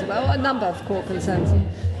concern, as well, a number of core concerns.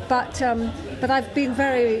 But I've been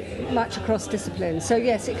very much across disciplines. So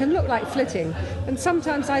yes, it can look like flitting, and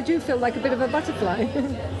sometimes I do feel like a bit of a butterfly.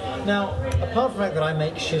 Now, apart from the fact that I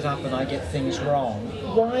make shit up and I get things wrong,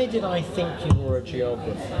 why did I think you were a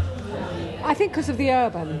geographer? I think because of the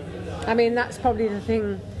urban. I mean, that's probably the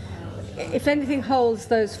thing. If anything holds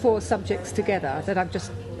those 4 subjects together that I've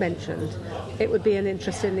just mentioned, it would be an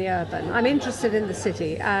interest in the urban. I'm interested in the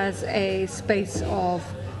city as a space of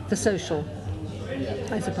the social,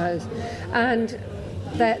 I suppose. And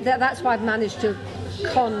that's why I've managed to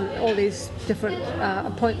con all these different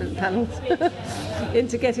appointment panels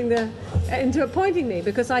into appointing me,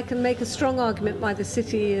 because I can make a strong argument why the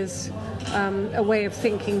city is a way of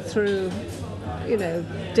thinking through,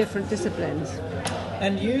 different disciplines.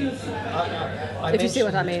 And I if you see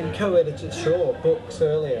what I mean, co-edited books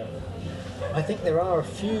earlier. I think there are a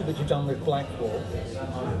few that you've done with Blackwell,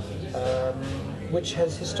 which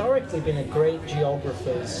has historically been a great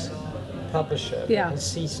geographer's publisher, but has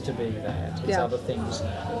ceased to be that. It's other things,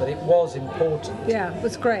 but it was important. Yeah, it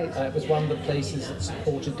was great. It was one of the places that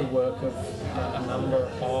supported the work of a number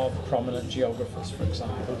of prominent geographers, for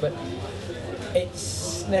example. But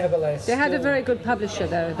it's nevertheless... They had a very good publisher,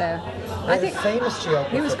 though, there. I think famous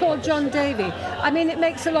geographer. He was called John Davy. I mean, it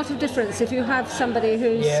makes a lot of difference if you have somebody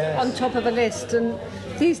who's on top of a list, and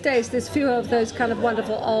these days there's fewer of those kind of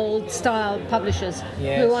wonderful old-style publishers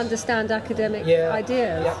who understand academic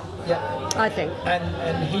ideas. I think.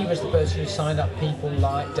 And he was the person who signed up people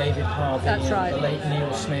like David Harvey and the late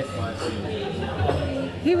Neil Smith.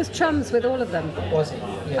 He was chums with all of them. Was he?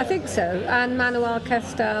 Yeah. I think so. And Manuel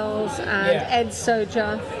Castells and Ed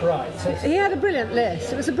Soja. Right. So he had a brilliant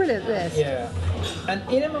list. It was a brilliant list. Yeah. And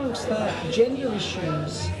in amongst that, gender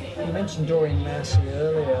issues, you mentioned Doreen Massey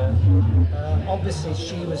earlier. Obviously,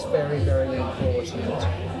 she was very, very important.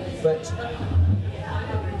 But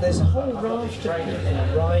there's a whole raft of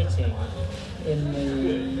people writing in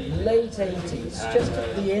the late 80s, just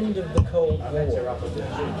at the end of the Cold War.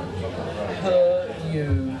 Her,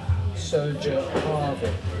 you, Soja,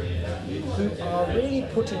 Harvey. who are really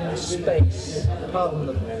putting space, pardon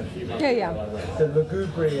the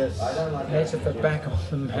lugubrious metaphor, back on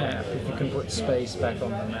the map, if you can put space back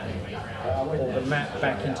on the map, or the map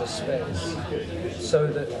back into space, so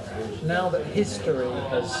that now that history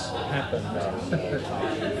has happened,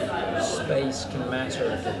 space can matter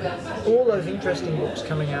again. All those interesting books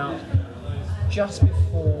coming out just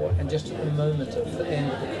before and just at the moment of the end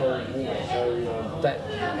of the Cold War that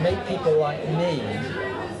make people like me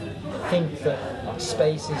think that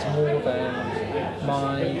space is more than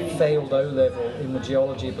my failed O-level in the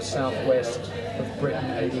geology of the southwest of Britain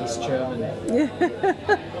and East Germany.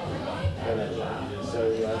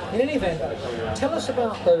 In any event, tell us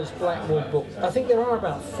about those Blackwall books. I think there are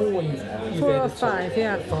about four you've Four edited. or five,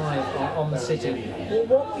 yeah. Five on the city. Well,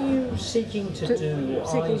 what were you seeking to do, or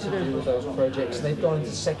are you to do with those projects? They've gone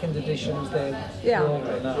into second editions, they're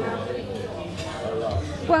broader now.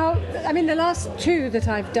 Well, I mean, the last two that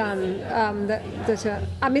I've done,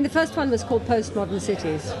 the first one was called Postmodern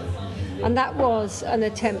Cities, and that was an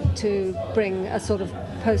attempt to bring a sort of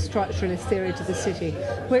post-structuralist theory to the city,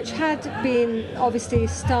 which had been obviously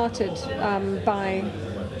started by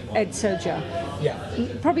Ed Soja. Yeah.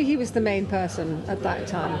 Probably he was the main person at that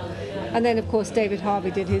time. And then, of course, David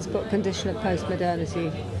Harvey did his book Condition of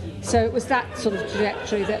Postmodernity. So it was that sort of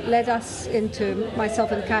trajectory that led us into,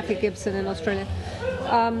 myself and Kathy Gibson in Australia,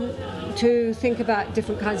 to think about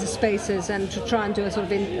different kinds of spaces and to try and do a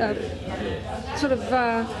sort of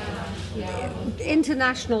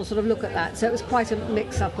international sort of look at that. So it was quite a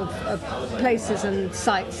mix-up of places and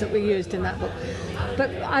sites that were used in that book.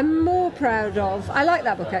 But I'm more proud of, I like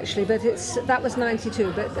that book actually, but that was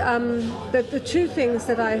 92, but the two things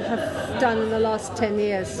that I have done in the last 10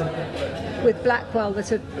 years with Blackwell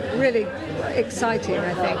that are really exciting,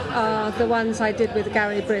 I think, are the ones I did with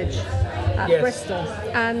Gary Bridge at Bristol.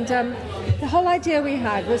 And the whole idea we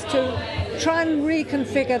had was to try and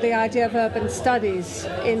reconfigure the idea of urban studies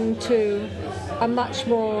into a much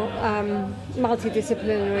more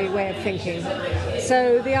multidisciplinary way of thinking.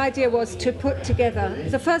 So the idea was to put together,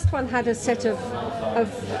 the first one had a set of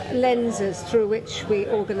lenses through which we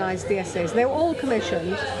organised the essays. They were all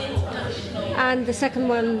commissioned, and the second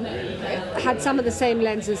one had some of the same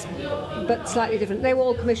lenses but slightly different. They were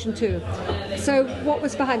all commissioned too. So what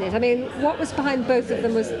was behind it? I mean, what was behind both of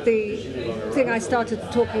them was the thing I started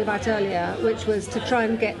talking about earlier, which was to try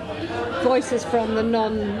and get voices from the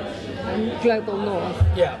non-global north.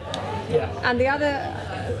 Yeah. And the other,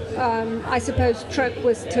 I suppose, trope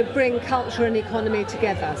was to bring culture and economy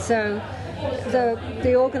together. So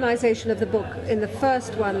the organisation of the book in the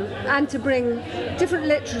first one, and to bring different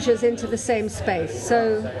literatures into the same space.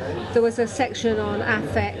 So there was a section on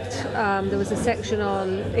affect, there was a section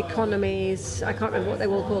on economies, I can't remember what they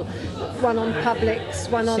were all called, one on publics,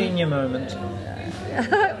 one on... Senior moment.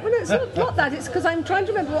 Well, no, it's not that, it's because I'm trying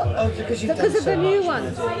to remember what... Oh, because of the new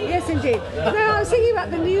one. Yes, indeed. No, I was thinking about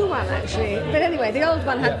the new one, actually. But anyway, the old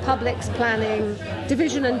one had publics, planning,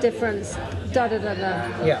 division and difference,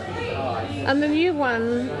 da-da-da-da. Yeah. And the new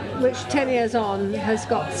one, which 10 years on, has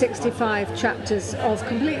got 65 chapters of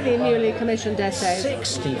completely newly commissioned essays.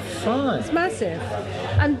 65? It's massive.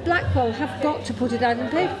 And Blackwell have got to put it out in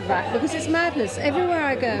paperback because it's madness. Everywhere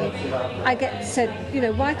I go, I get said,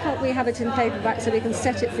 why can't we have it in paperback so we can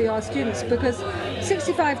set it for our students? Because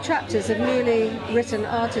 65 chapters of newly written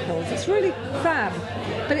articles, it's really fab.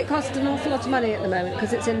 But it costs an awful lot of money at the moment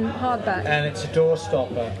because it's in hardback. And it's a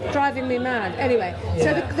doorstopper. Driving me mad. Anyway,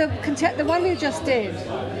 so the one we just did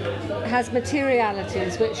has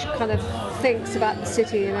materialities, which kind of thinks about the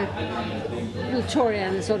city in a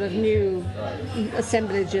Victorian sort of new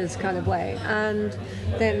assemblages kind of way. And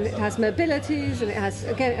then it has mobilities, and it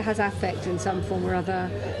has affect in some form or other,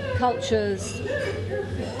 cultures,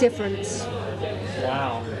 difference.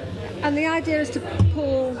 Wow. And the idea is to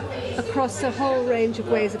pull across a whole range of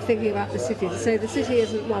ways of thinking about the city. So the city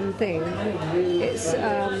isn't one thing. It's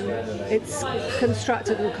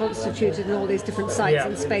constructed and constituted in all these different sites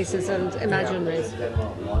and spaces and imaginaries.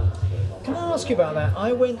 Can I ask you about that?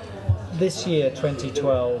 I went this year,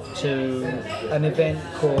 2012, to an event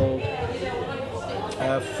called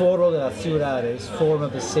Foro de las Ciudades, Forum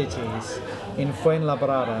of the Cities, in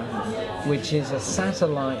Fuenlabrada, which is a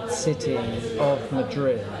satellite city of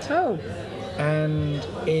Madrid. Oh. And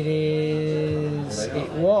it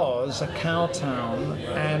was a cow town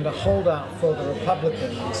and a holdout for the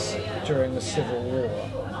Republicans during the Civil War.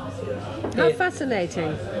 How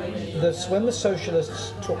fascinating. when the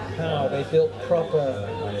socialists took power, they built proper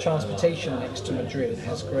transportation links to Madrid. It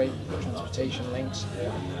has great transportation links.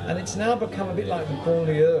 And it's now become a bit like the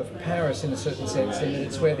banlieue of Paris in a certain sense, in that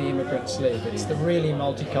it's where the immigrants live. It's the really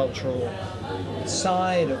multicultural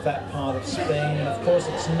side of that part of Spain. And of course,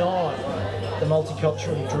 it's not the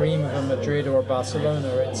multicultural dream of a Madrid or a Barcelona.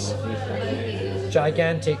 It's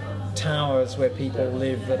gigantic towers where people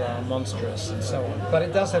live that are monstrous and so on. But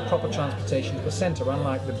it does have proper transportation to the centre,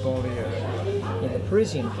 unlike the banlieue in the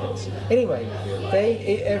Parisian case. Anyway,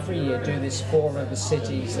 they every year do this forum of the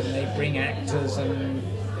cities, and they bring actors and...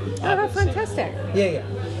 Oh, that's fantastic. Yeah.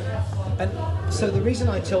 And so the reason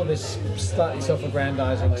I tell this slightly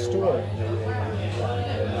self-aggrandizing story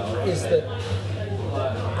is that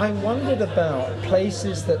I wondered about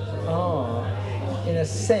places that are, in a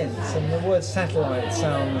sense, and the word satellite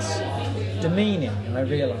sounds demeaning, I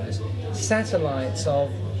realise, satellites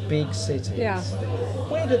of big cities. Yeah.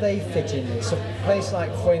 Where do they fit in this? A place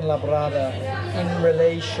like Fuenlabrada in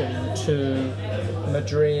relation to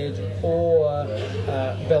Madrid, or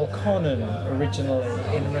Belconnen originally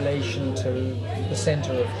in relation to the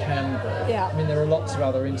centre of Canberra. Yeah. I mean, there are lots of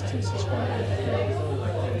other instances where...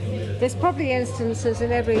 There's probably instances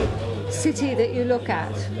in every city that you look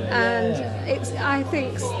at, and it's, I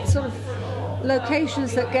think, sort of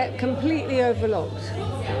locations that get completely overlooked.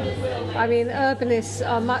 I mean, urbanists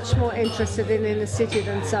are much more interested in inner city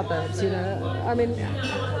than suburbs, you know. I mean,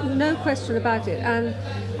 no question about it. And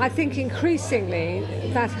I think increasingly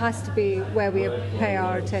that has to be where we pay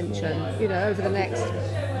our attention, you know, over the next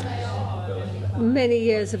many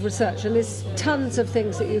years of research. And there's tons of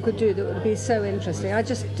things that you could do that would be so interesting. I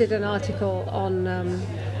just did an article on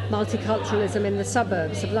multiculturalism in the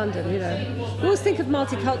suburbs of London, you know. We always think of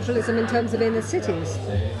multiculturalism in terms of inner cities,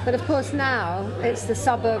 but of course now it's the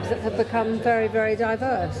suburbs that have become very, very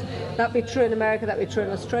diverse. That'd be true in America, that'd be true in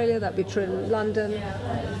Australia, that'd be true in London.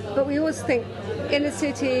 But we always think inner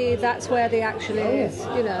city, that's where the action is,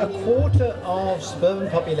 you know. A quarter of suburban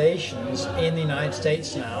populations in the United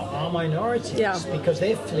States now are minorities because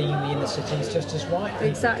they're fleeing the inner cities just as white people.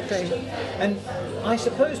 Exactly. And I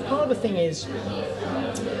suppose part of the thing is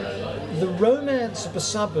the romance of the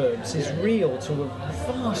suburbs is real to a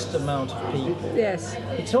vast amount of people. Yes.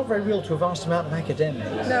 It's not very real to a vast amount of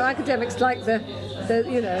academics. No, academics like the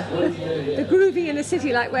you know, the groovy inner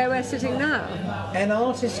city, like where we're sitting now. And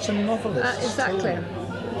artists and novelists. Exactly. Too.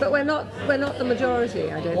 But we're not the majority,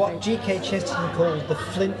 I don't think. What G.K. Chesterton called the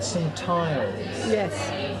flints and tiles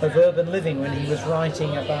of urban living when he was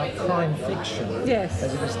writing about crime fiction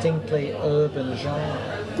as a distinctly urban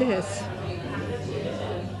genre. Yes.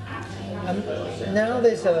 And now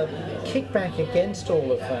there's a kickback against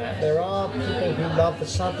all of that. There are people who love the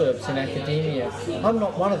suburbs in academia. I'm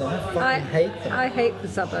not one of them. I hate them. I hate the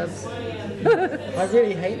suburbs. I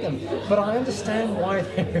really hate them. But I understand why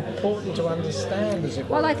they're important to understand, as it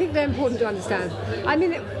were. Well, I think they're important to understand. I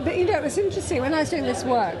mean, you know, it was interesting when I was doing this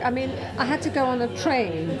work. I mean, I had to go on a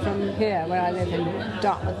train from here, where I live in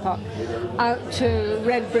Dartmouth Park, out to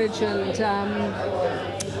Redbridge and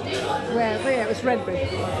where it was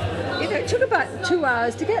Redbridge. You know, it took about 2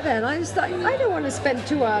 hours to get there, and I was like, I don't want to spend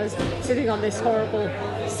 2 hours sitting on this horrible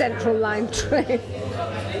Central Line train.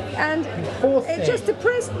 And it just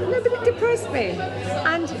depressed me.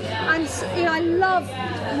 And you know, I love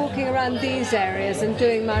walking around these areas and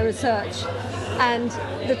doing my research. And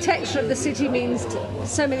the texture of the city means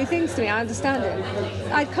so many things to me. I understand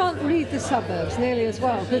it. I can't read the suburbs nearly as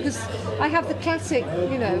well because I have the classic,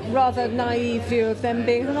 you know, rather naive view of them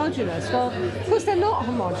being homogenous. Well, of course they're not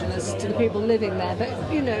homogenous to the people living there,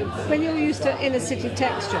 but you know, when you're used to inner city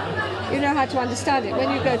texture, you know how to understand it. When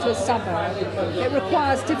you go to a suburb, it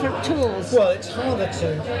requires different tools. Well, it's harder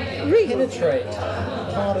to penetrate,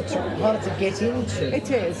 harder to get into. It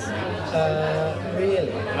is.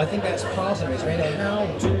 Really, I think that's part of it. I mean, how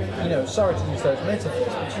do you know? Sorry to use those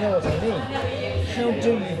metaphors, but you know what I mean. How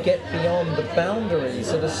do you get beyond the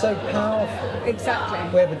boundaries that are so powerful? Exactly.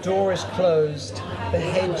 Where the door is closed, the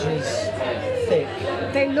hedge is thick.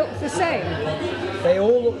 They look the same. They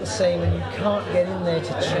all look the same, and you can't get in there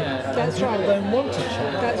to chat. That's right. People don't want to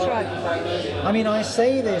chat. That's right. I mean, I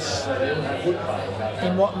say this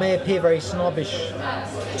in what may appear very snobbish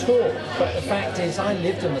talk, but the fact is I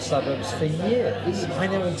lived in the suburbs for years. I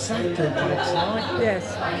know exactly what it's like.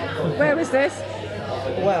 Yes. Where was this?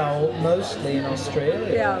 Well, mostly in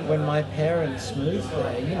Australia. Yeah. When my parents moved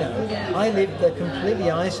there, you know, I lived a completely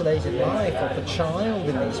isolated life of a child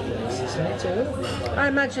in these places, and it's awful. I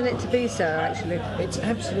imagine it to be so, actually. It's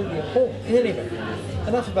absolutely appalling. Anyway,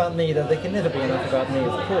 enough about me, though there can never be enough about me,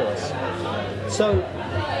 of course. So,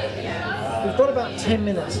 We've got about 10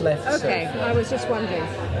 minutes left. Okay, Sophie. I was just wondering.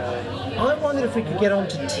 I wondered if we could get on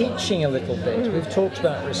to teaching a little bit. We've talked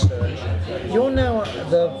about research. You're now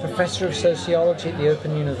the Professor of Sociology at the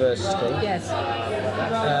Open University. Yes.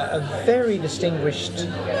 A very distinguished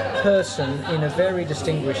person in a very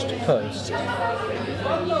distinguished post.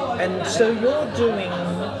 And so you're doing,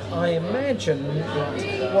 I imagine,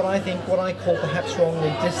 what I call perhaps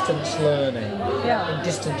wrongly distance learning and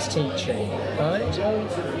distance teaching, right?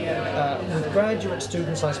 With graduate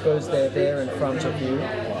students, I suppose they're there in front of you,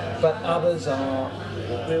 but others are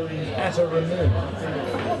at a remove.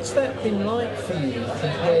 What's that been like for you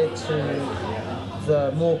compared to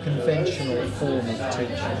the more conventional form of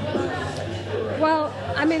teaching? Well,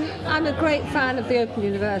 I mean, I'm a great fan of the Open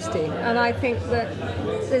University, and I think that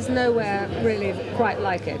there's nowhere really quite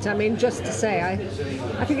like it. I mean, just to say,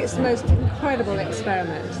 I think it's the most incredible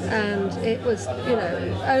experiment, and it was,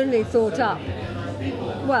 only thought up,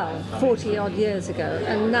 40 odd years ago,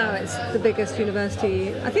 and now it's the biggest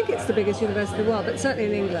university. I think it's the biggest university in the world, but certainly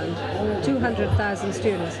in England, 200,000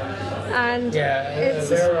 students, and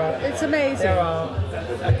it's amazing. There are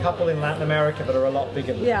a couple in Latin America that are a lot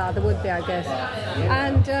bigger than there would be, I guess.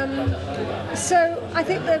 And so I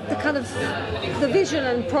think that the kind of the vision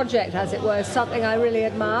and project, as it were, is something I really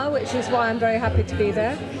admire, which is why I'm very happy to be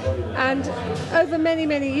there. And over many,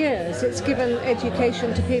 many years, it's given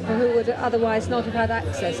education to people who would otherwise not have had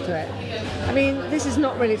access to it. I mean, this is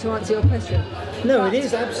not really to answer your question. No, it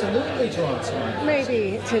is absolutely to answer my question.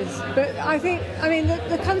 Maybe it is. But I think,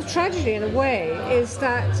 the kind of tragedy in a way is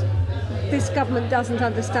that this government doesn't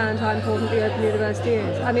understand how important the Open University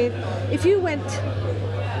is. I mean, if you went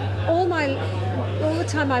all the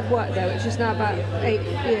time I've worked there, which is now about 8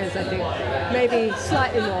 years, I think, maybe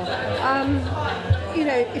slightly more.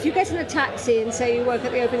 If you get in a taxi and say you work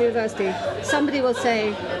at the Open University, somebody will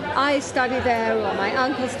say, I studied there, or my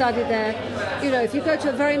uncle studied there. If you go to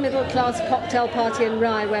a very middle-class cocktail party in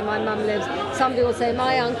Rye, where my mum lives, somebody will say,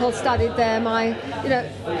 my uncle studied there,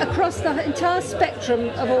 across the entire spectrum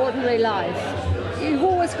of ordinary life, you've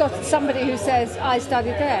always got somebody who says, I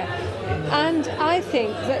studied there. And I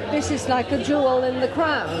think that this is like a jewel in the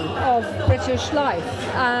crown of British life.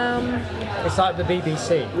 It's like the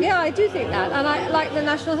BBC. Yeah, I do think that, and I like the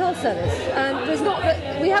National Health Service. And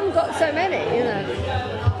we haven't got so many,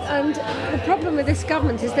 And the problem with this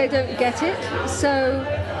government is they don't get it. So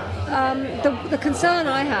the concern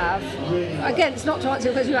I have, again, it's not to answer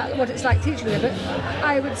your question about what it's like teaching there, but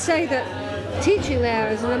I would say that teaching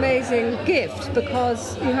there is an amazing gift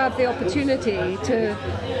because you have the opportunity to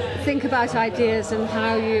think about ideas and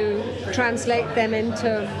how you translate them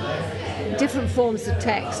into different forms of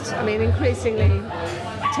text. I mean, increasingly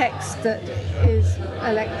text that is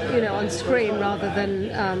on screen rather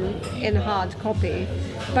than in hard copy.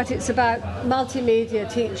 But it's about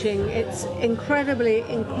multimedia teaching. It's incredibly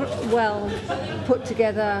well put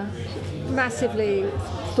together, massively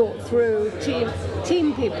thought through,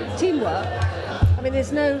 teamwork. I mean,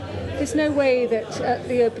 there's no way that at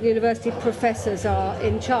the Open University professors are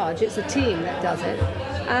in charge. It's a team that does it,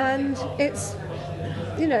 and it's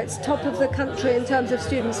top of the country in terms of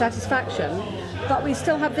student satisfaction. But we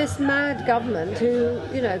still have this mad government who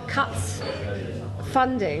cuts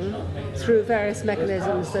funding through various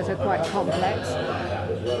mechanisms that are quite complex,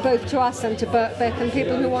 both to us and to Birkbeck and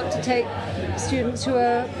people who want to take students who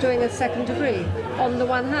are doing a second degree, on the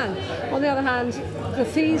one hand. On the other hand, the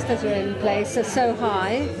fees that are in place are so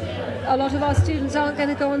high, a lot of our students aren't going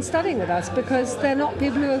to go on studying with us because they're not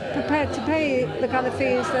people who are prepared to pay the kind of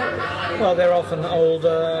fees that... Well, they're often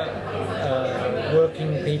older,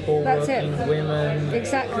 working people, women.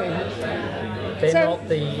 Exactly. They're not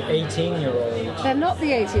the 18-year-olds. They're not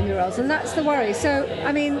the 18-year-olds, and that's the worry. So,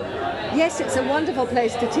 I mean, yes, it's a wonderful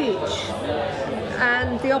place to teach,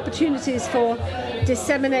 and the opportunities for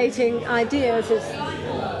disseminating ideas is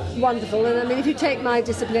wonderful. And I mean, if you take my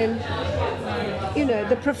discipline,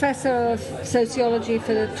 the professor of sociology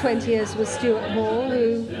for 20 years was Stuart Hall,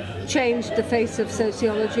 who changed the face of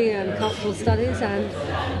sociology and cultural studies, and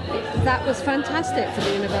that was fantastic for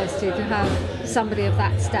the university to have somebody of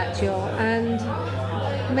that stature, and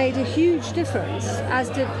made a huge difference, as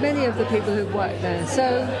did many of the people who worked there.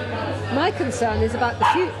 So my concern is about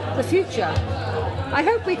the future. I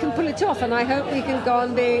hope we can pull it off, and I hope we can go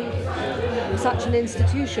on being such an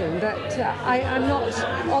institution, but I'm not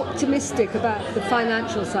optimistic about the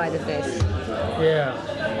financial side of this. Yeah.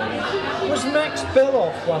 Was Max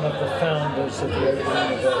Beloff one of the founders of the Open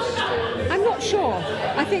University? I'm not sure.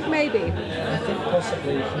 I think maybe. I think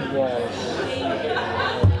possibly he was.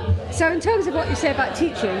 So in terms of what you say about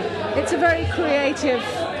teaching, it's a very creative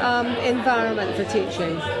environment for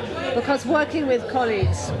teaching. because working with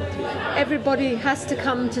colleagues, everybody has to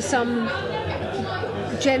come to some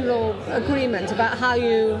general agreement about how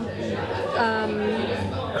you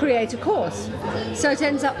create a course. So it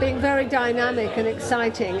ends up being very dynamic and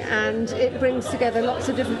exciting, and it brings together lots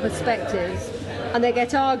of different perspectives, and they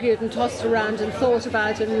get argued and tossed around and thought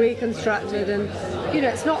about and reconstructed. And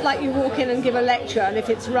it's not like you walk in and give a lecture, and if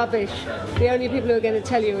it's rubbish, the only people who are going to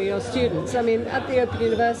tell you are your students. I mean, at the Open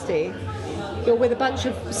University, you're with a bunch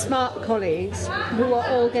of smart colleagues who are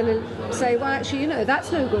all going to say, well, actually,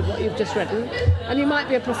 that's no good what you've just written. And you might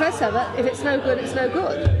be a professor, but if it's no good, it's no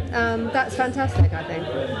good. That's fantastic, I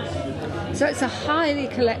think. So it's a highly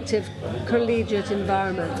collective, collegiate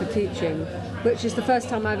environment for teaching, which is the first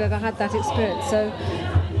time I've ever had that experience. So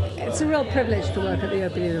it's a real privilege to work at the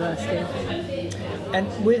Open University. And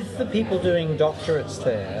with the people doing doctorates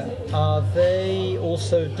there, are they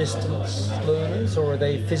also distance learners, or are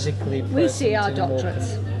they physically present? We see our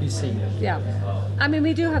doctorates. You see them? Yeah. I mean,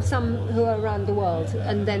 we do have some who are around the world,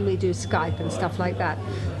 and then we do Skype and stuff like that.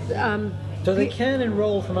 So they can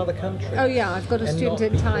enroll from other countries? Oh yeah, I've got a student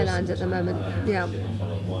in Thailand at the moment, yeah.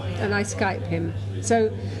 And I Skype him. So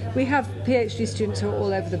we have PhD students who are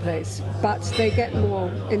all over the place, but they get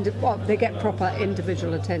they get proper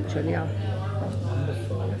individual attention, yeah.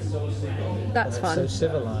 That's fun. So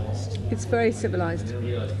civilized. It's very civilized.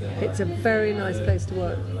 It's a very nice place to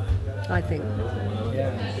work, I think.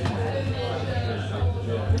 Yeah.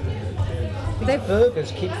 These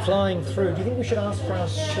burgers keep flying through. Do you think we should ask for our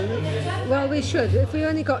soup? Well, we should. If we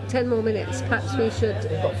only got 10 more minutes, perhaps we should.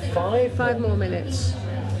 We've got five more minutes.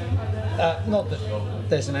 Not that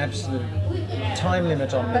there's an absolute time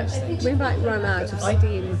limit on these things. We might run out of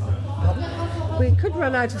steam. We could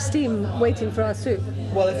run out of steam waiting for our soup.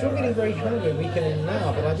 Well, if you're getting very hungry, we can end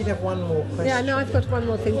now, but I did have one more question. Yeah, no, I've got one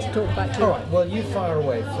more thing to talk about too. All right, well, you fire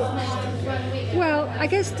away first. Well, I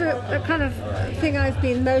guess the kind of thing I've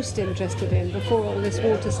been most interested in before all this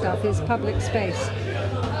water stuff is public space.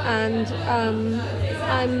 And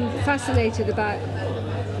I'm fascinated about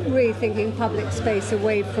rethinking public space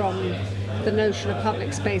away from the notion of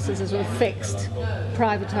public spaces as sort of fixed,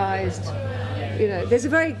 privatised.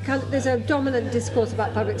 There's a dominant discourse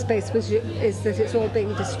about public space, which is that it's all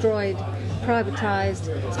being destroyed, privatised,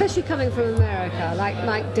 especially coming from America, like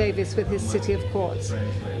Mike Davis with his City of Courts.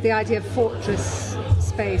 The idea of fortress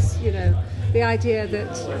space, the idea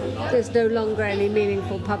that there's no longer any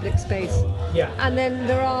meaningful public space. Yeah. And then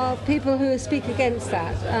there are people who speak against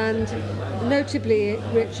that, and notably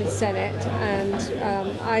Richard Sennett and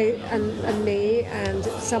I and me and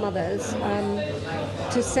some others,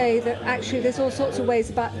 to say that actually there's all sorts of ways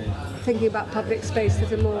about thinking about public space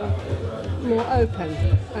that are more open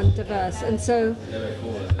and diverse. And so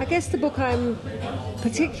I guess the book I'm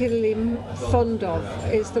particularly fond of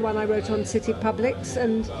is the one I wrote on city publics,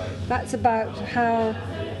 and that's about how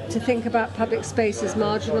to think about public space as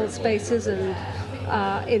marginal spaces and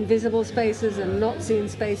invisible spaces and not seen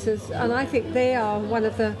spaces. And I think they are one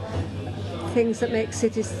of the things that make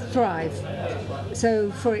cities thrive.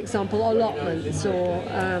 So, for example, allotments or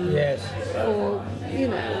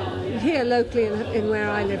here locally in where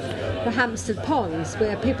I live, the Hampstead Ponds,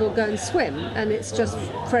 where people go and swim, and it's just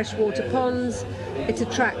freshwater ponds. It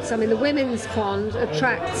attracts, the women's pond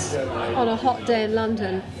attracts, on a hot day in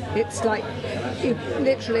London, it's like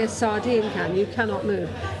literally a sardine can, you cannot move.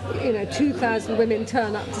 2,000 women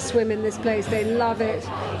turn up to swim in this place, they love it,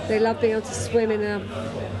 they love being able to swim in a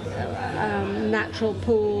natural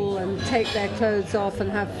pool and take their clothes off and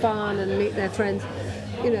have fun and meet their friends.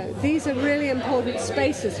 These are really important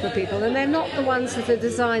spaces for people, and they're not the ones that are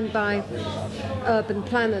designed by urban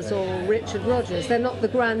planners or Richard Rogers. They're not the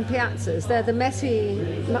grand piazzas, they're the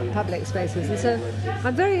messy public spaces. And so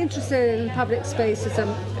I'm very interested in public space as a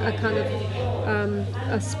kind of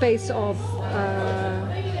a space of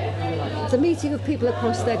the meeting of people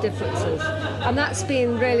across their differences, and that's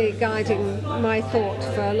been really guiding my thought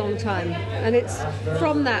for a long time. And it's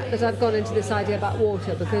from that I've gone into this idea about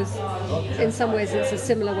water, because in some ways it's a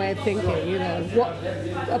similar way of thinking. What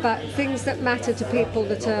about things that matter to people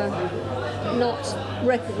that are not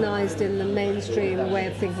recognised in the mainstream way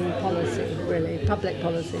of thinking policy, really public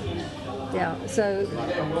policy. Yeah, so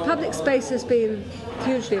public space has been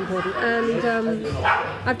hugely important, and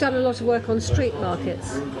I've done a lot of work on street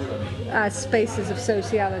markets as spaces of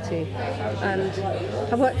sociality, and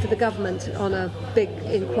I worked for the government on a big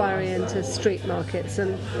inquiry into street markets,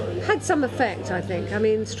 and had some effect, I think.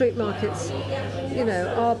 Street markets,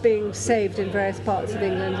 are being saved in various parts of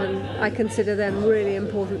England, and I consider them really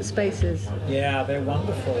important spaces. Yeah, they're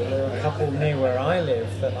wonderful. There are a couple near where I live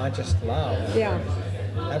that I just love. Yeah.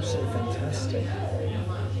 Absolutely fantastic.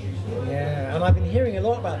 Yeah, and I've been hearing a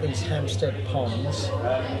lot about these Hampstead ponds.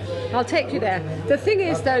 I'll take you there. The thing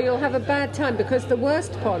is, though, you'll have a bad time because the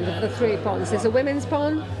worst pond of the three ponds is a women's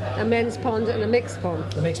pond, a men's pond, and a mixed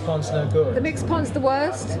pond. The mixed pond's no good. The mixed pond's the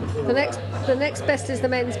worst. The next best is the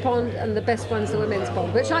men's pond, and the best one's the women's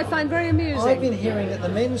pond, which I find very amusing. I've been hearing that the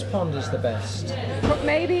men's pond is the best.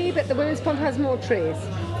 Maybe, but the women's pond has more trees.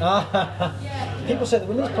 People say the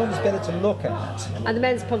women's pond is better to look at. And the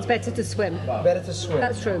men's pond's better to swim. Better to swim.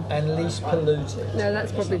 That's true. And least polluted. No,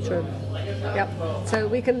 that's probably true. Yep. So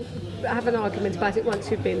we can have an argument about it once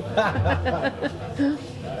you've been.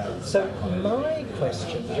 So my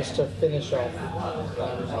question, just to finish off,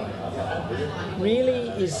 really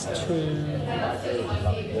is to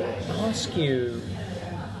ask you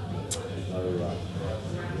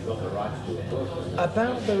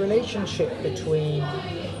about the relationship between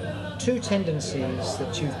two tendencies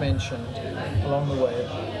that you've mentioned along the way.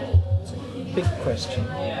 It's a big question.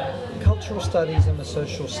 Cultural studies and the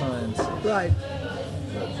social sciences. Right.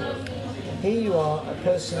 Here you are, a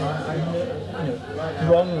person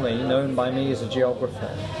wrongly known by me as a geographer,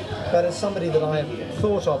 but as somebody that I have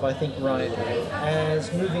thought of, I think rightly,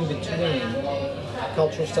 as moving between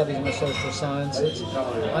cultural studies and the social sciences.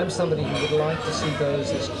 I'm somebody who would like to see those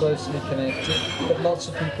as closely connected, but lots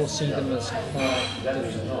of people see them as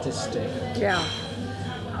quite distinct. Yeah.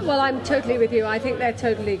 Well, I'm totally with you. I think they're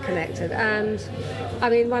totally connected. And, I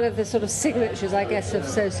mean, one of the sort of signatures, I guess, of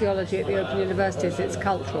sociology at the Open University is it's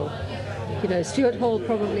cultural. You know, Stuart Hall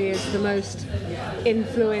probably is the most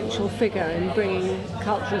influential figure in bringing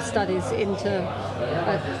cultural studies into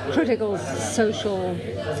a critical social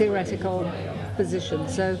theoretical position.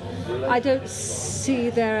 So I don't see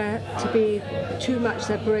there to be too much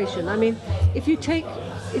separation. I mean, if you take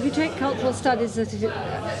cultural studies at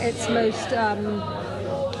its most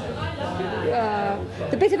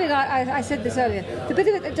the bit of it, I said this earlier, the bit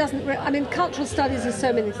of it that doesn't, I mean, cultural studies are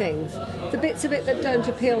so many things. The bits of it that don't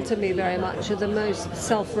appeal to me very much are the most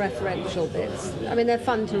self-referential bits. I mean, they're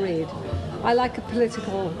fun to read. I like a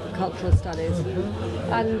political cultural studies.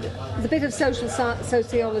 And the bit of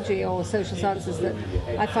sociology or social sciences that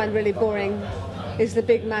I find really boring is the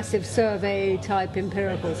big, massive survey-type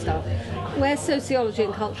empirical stuff. Where sociology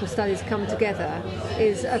and cultural studies come together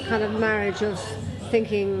is a kind of marriage of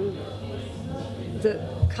thinking that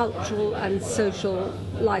cultural and social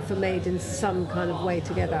life are made in some kind of way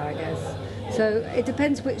together, I guess. So it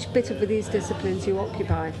depends which bit of these disciplines you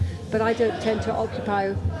occupy, but I don't tend to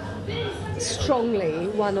occupy strongly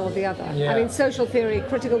one or the other. Yeah. I mean, social theory,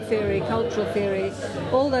 critical theory, cultural theory,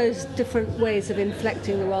 all those different ways of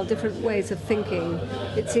inflecting the world, different ways of thinking,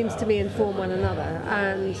 it seems to me inform one another.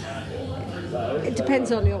 And it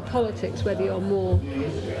depends on your politics, whether you're more,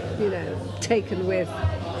 taken with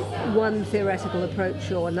one theoretical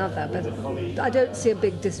approach or another, but I don't see a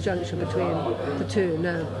big disjunction between the two,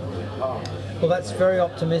 no. Well, that's very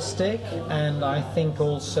optimistic, and I think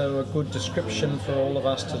also a good description for all of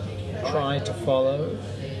us to try to follow.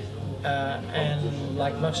 And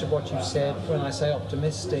like much of what you've said, when I say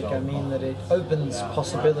optimistic, I mean that it opens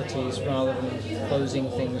possibilities rather than closing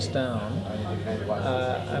things down.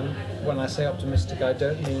 And when I say optimistic, I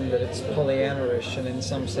don't mean that it's Pollyanna-ish and in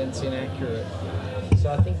some sense inaccurate.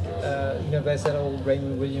 So I think, there's that old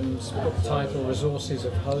Raymond Williams book title, Resources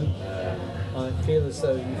of Hope. I feel as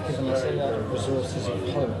though you've given us a lot of resources of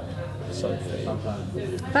hope, Sophie.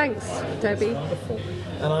 Thanks, Toby. Wonderful.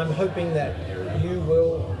 And I'm hoping that you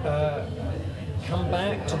will come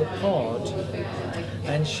back to the pod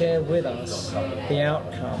and share with us the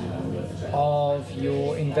outcome of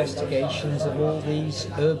your investigations of all these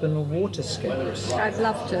urban waterscapes. I'd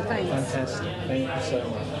love to, thanks. Fantastic. Thank you so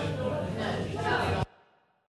much.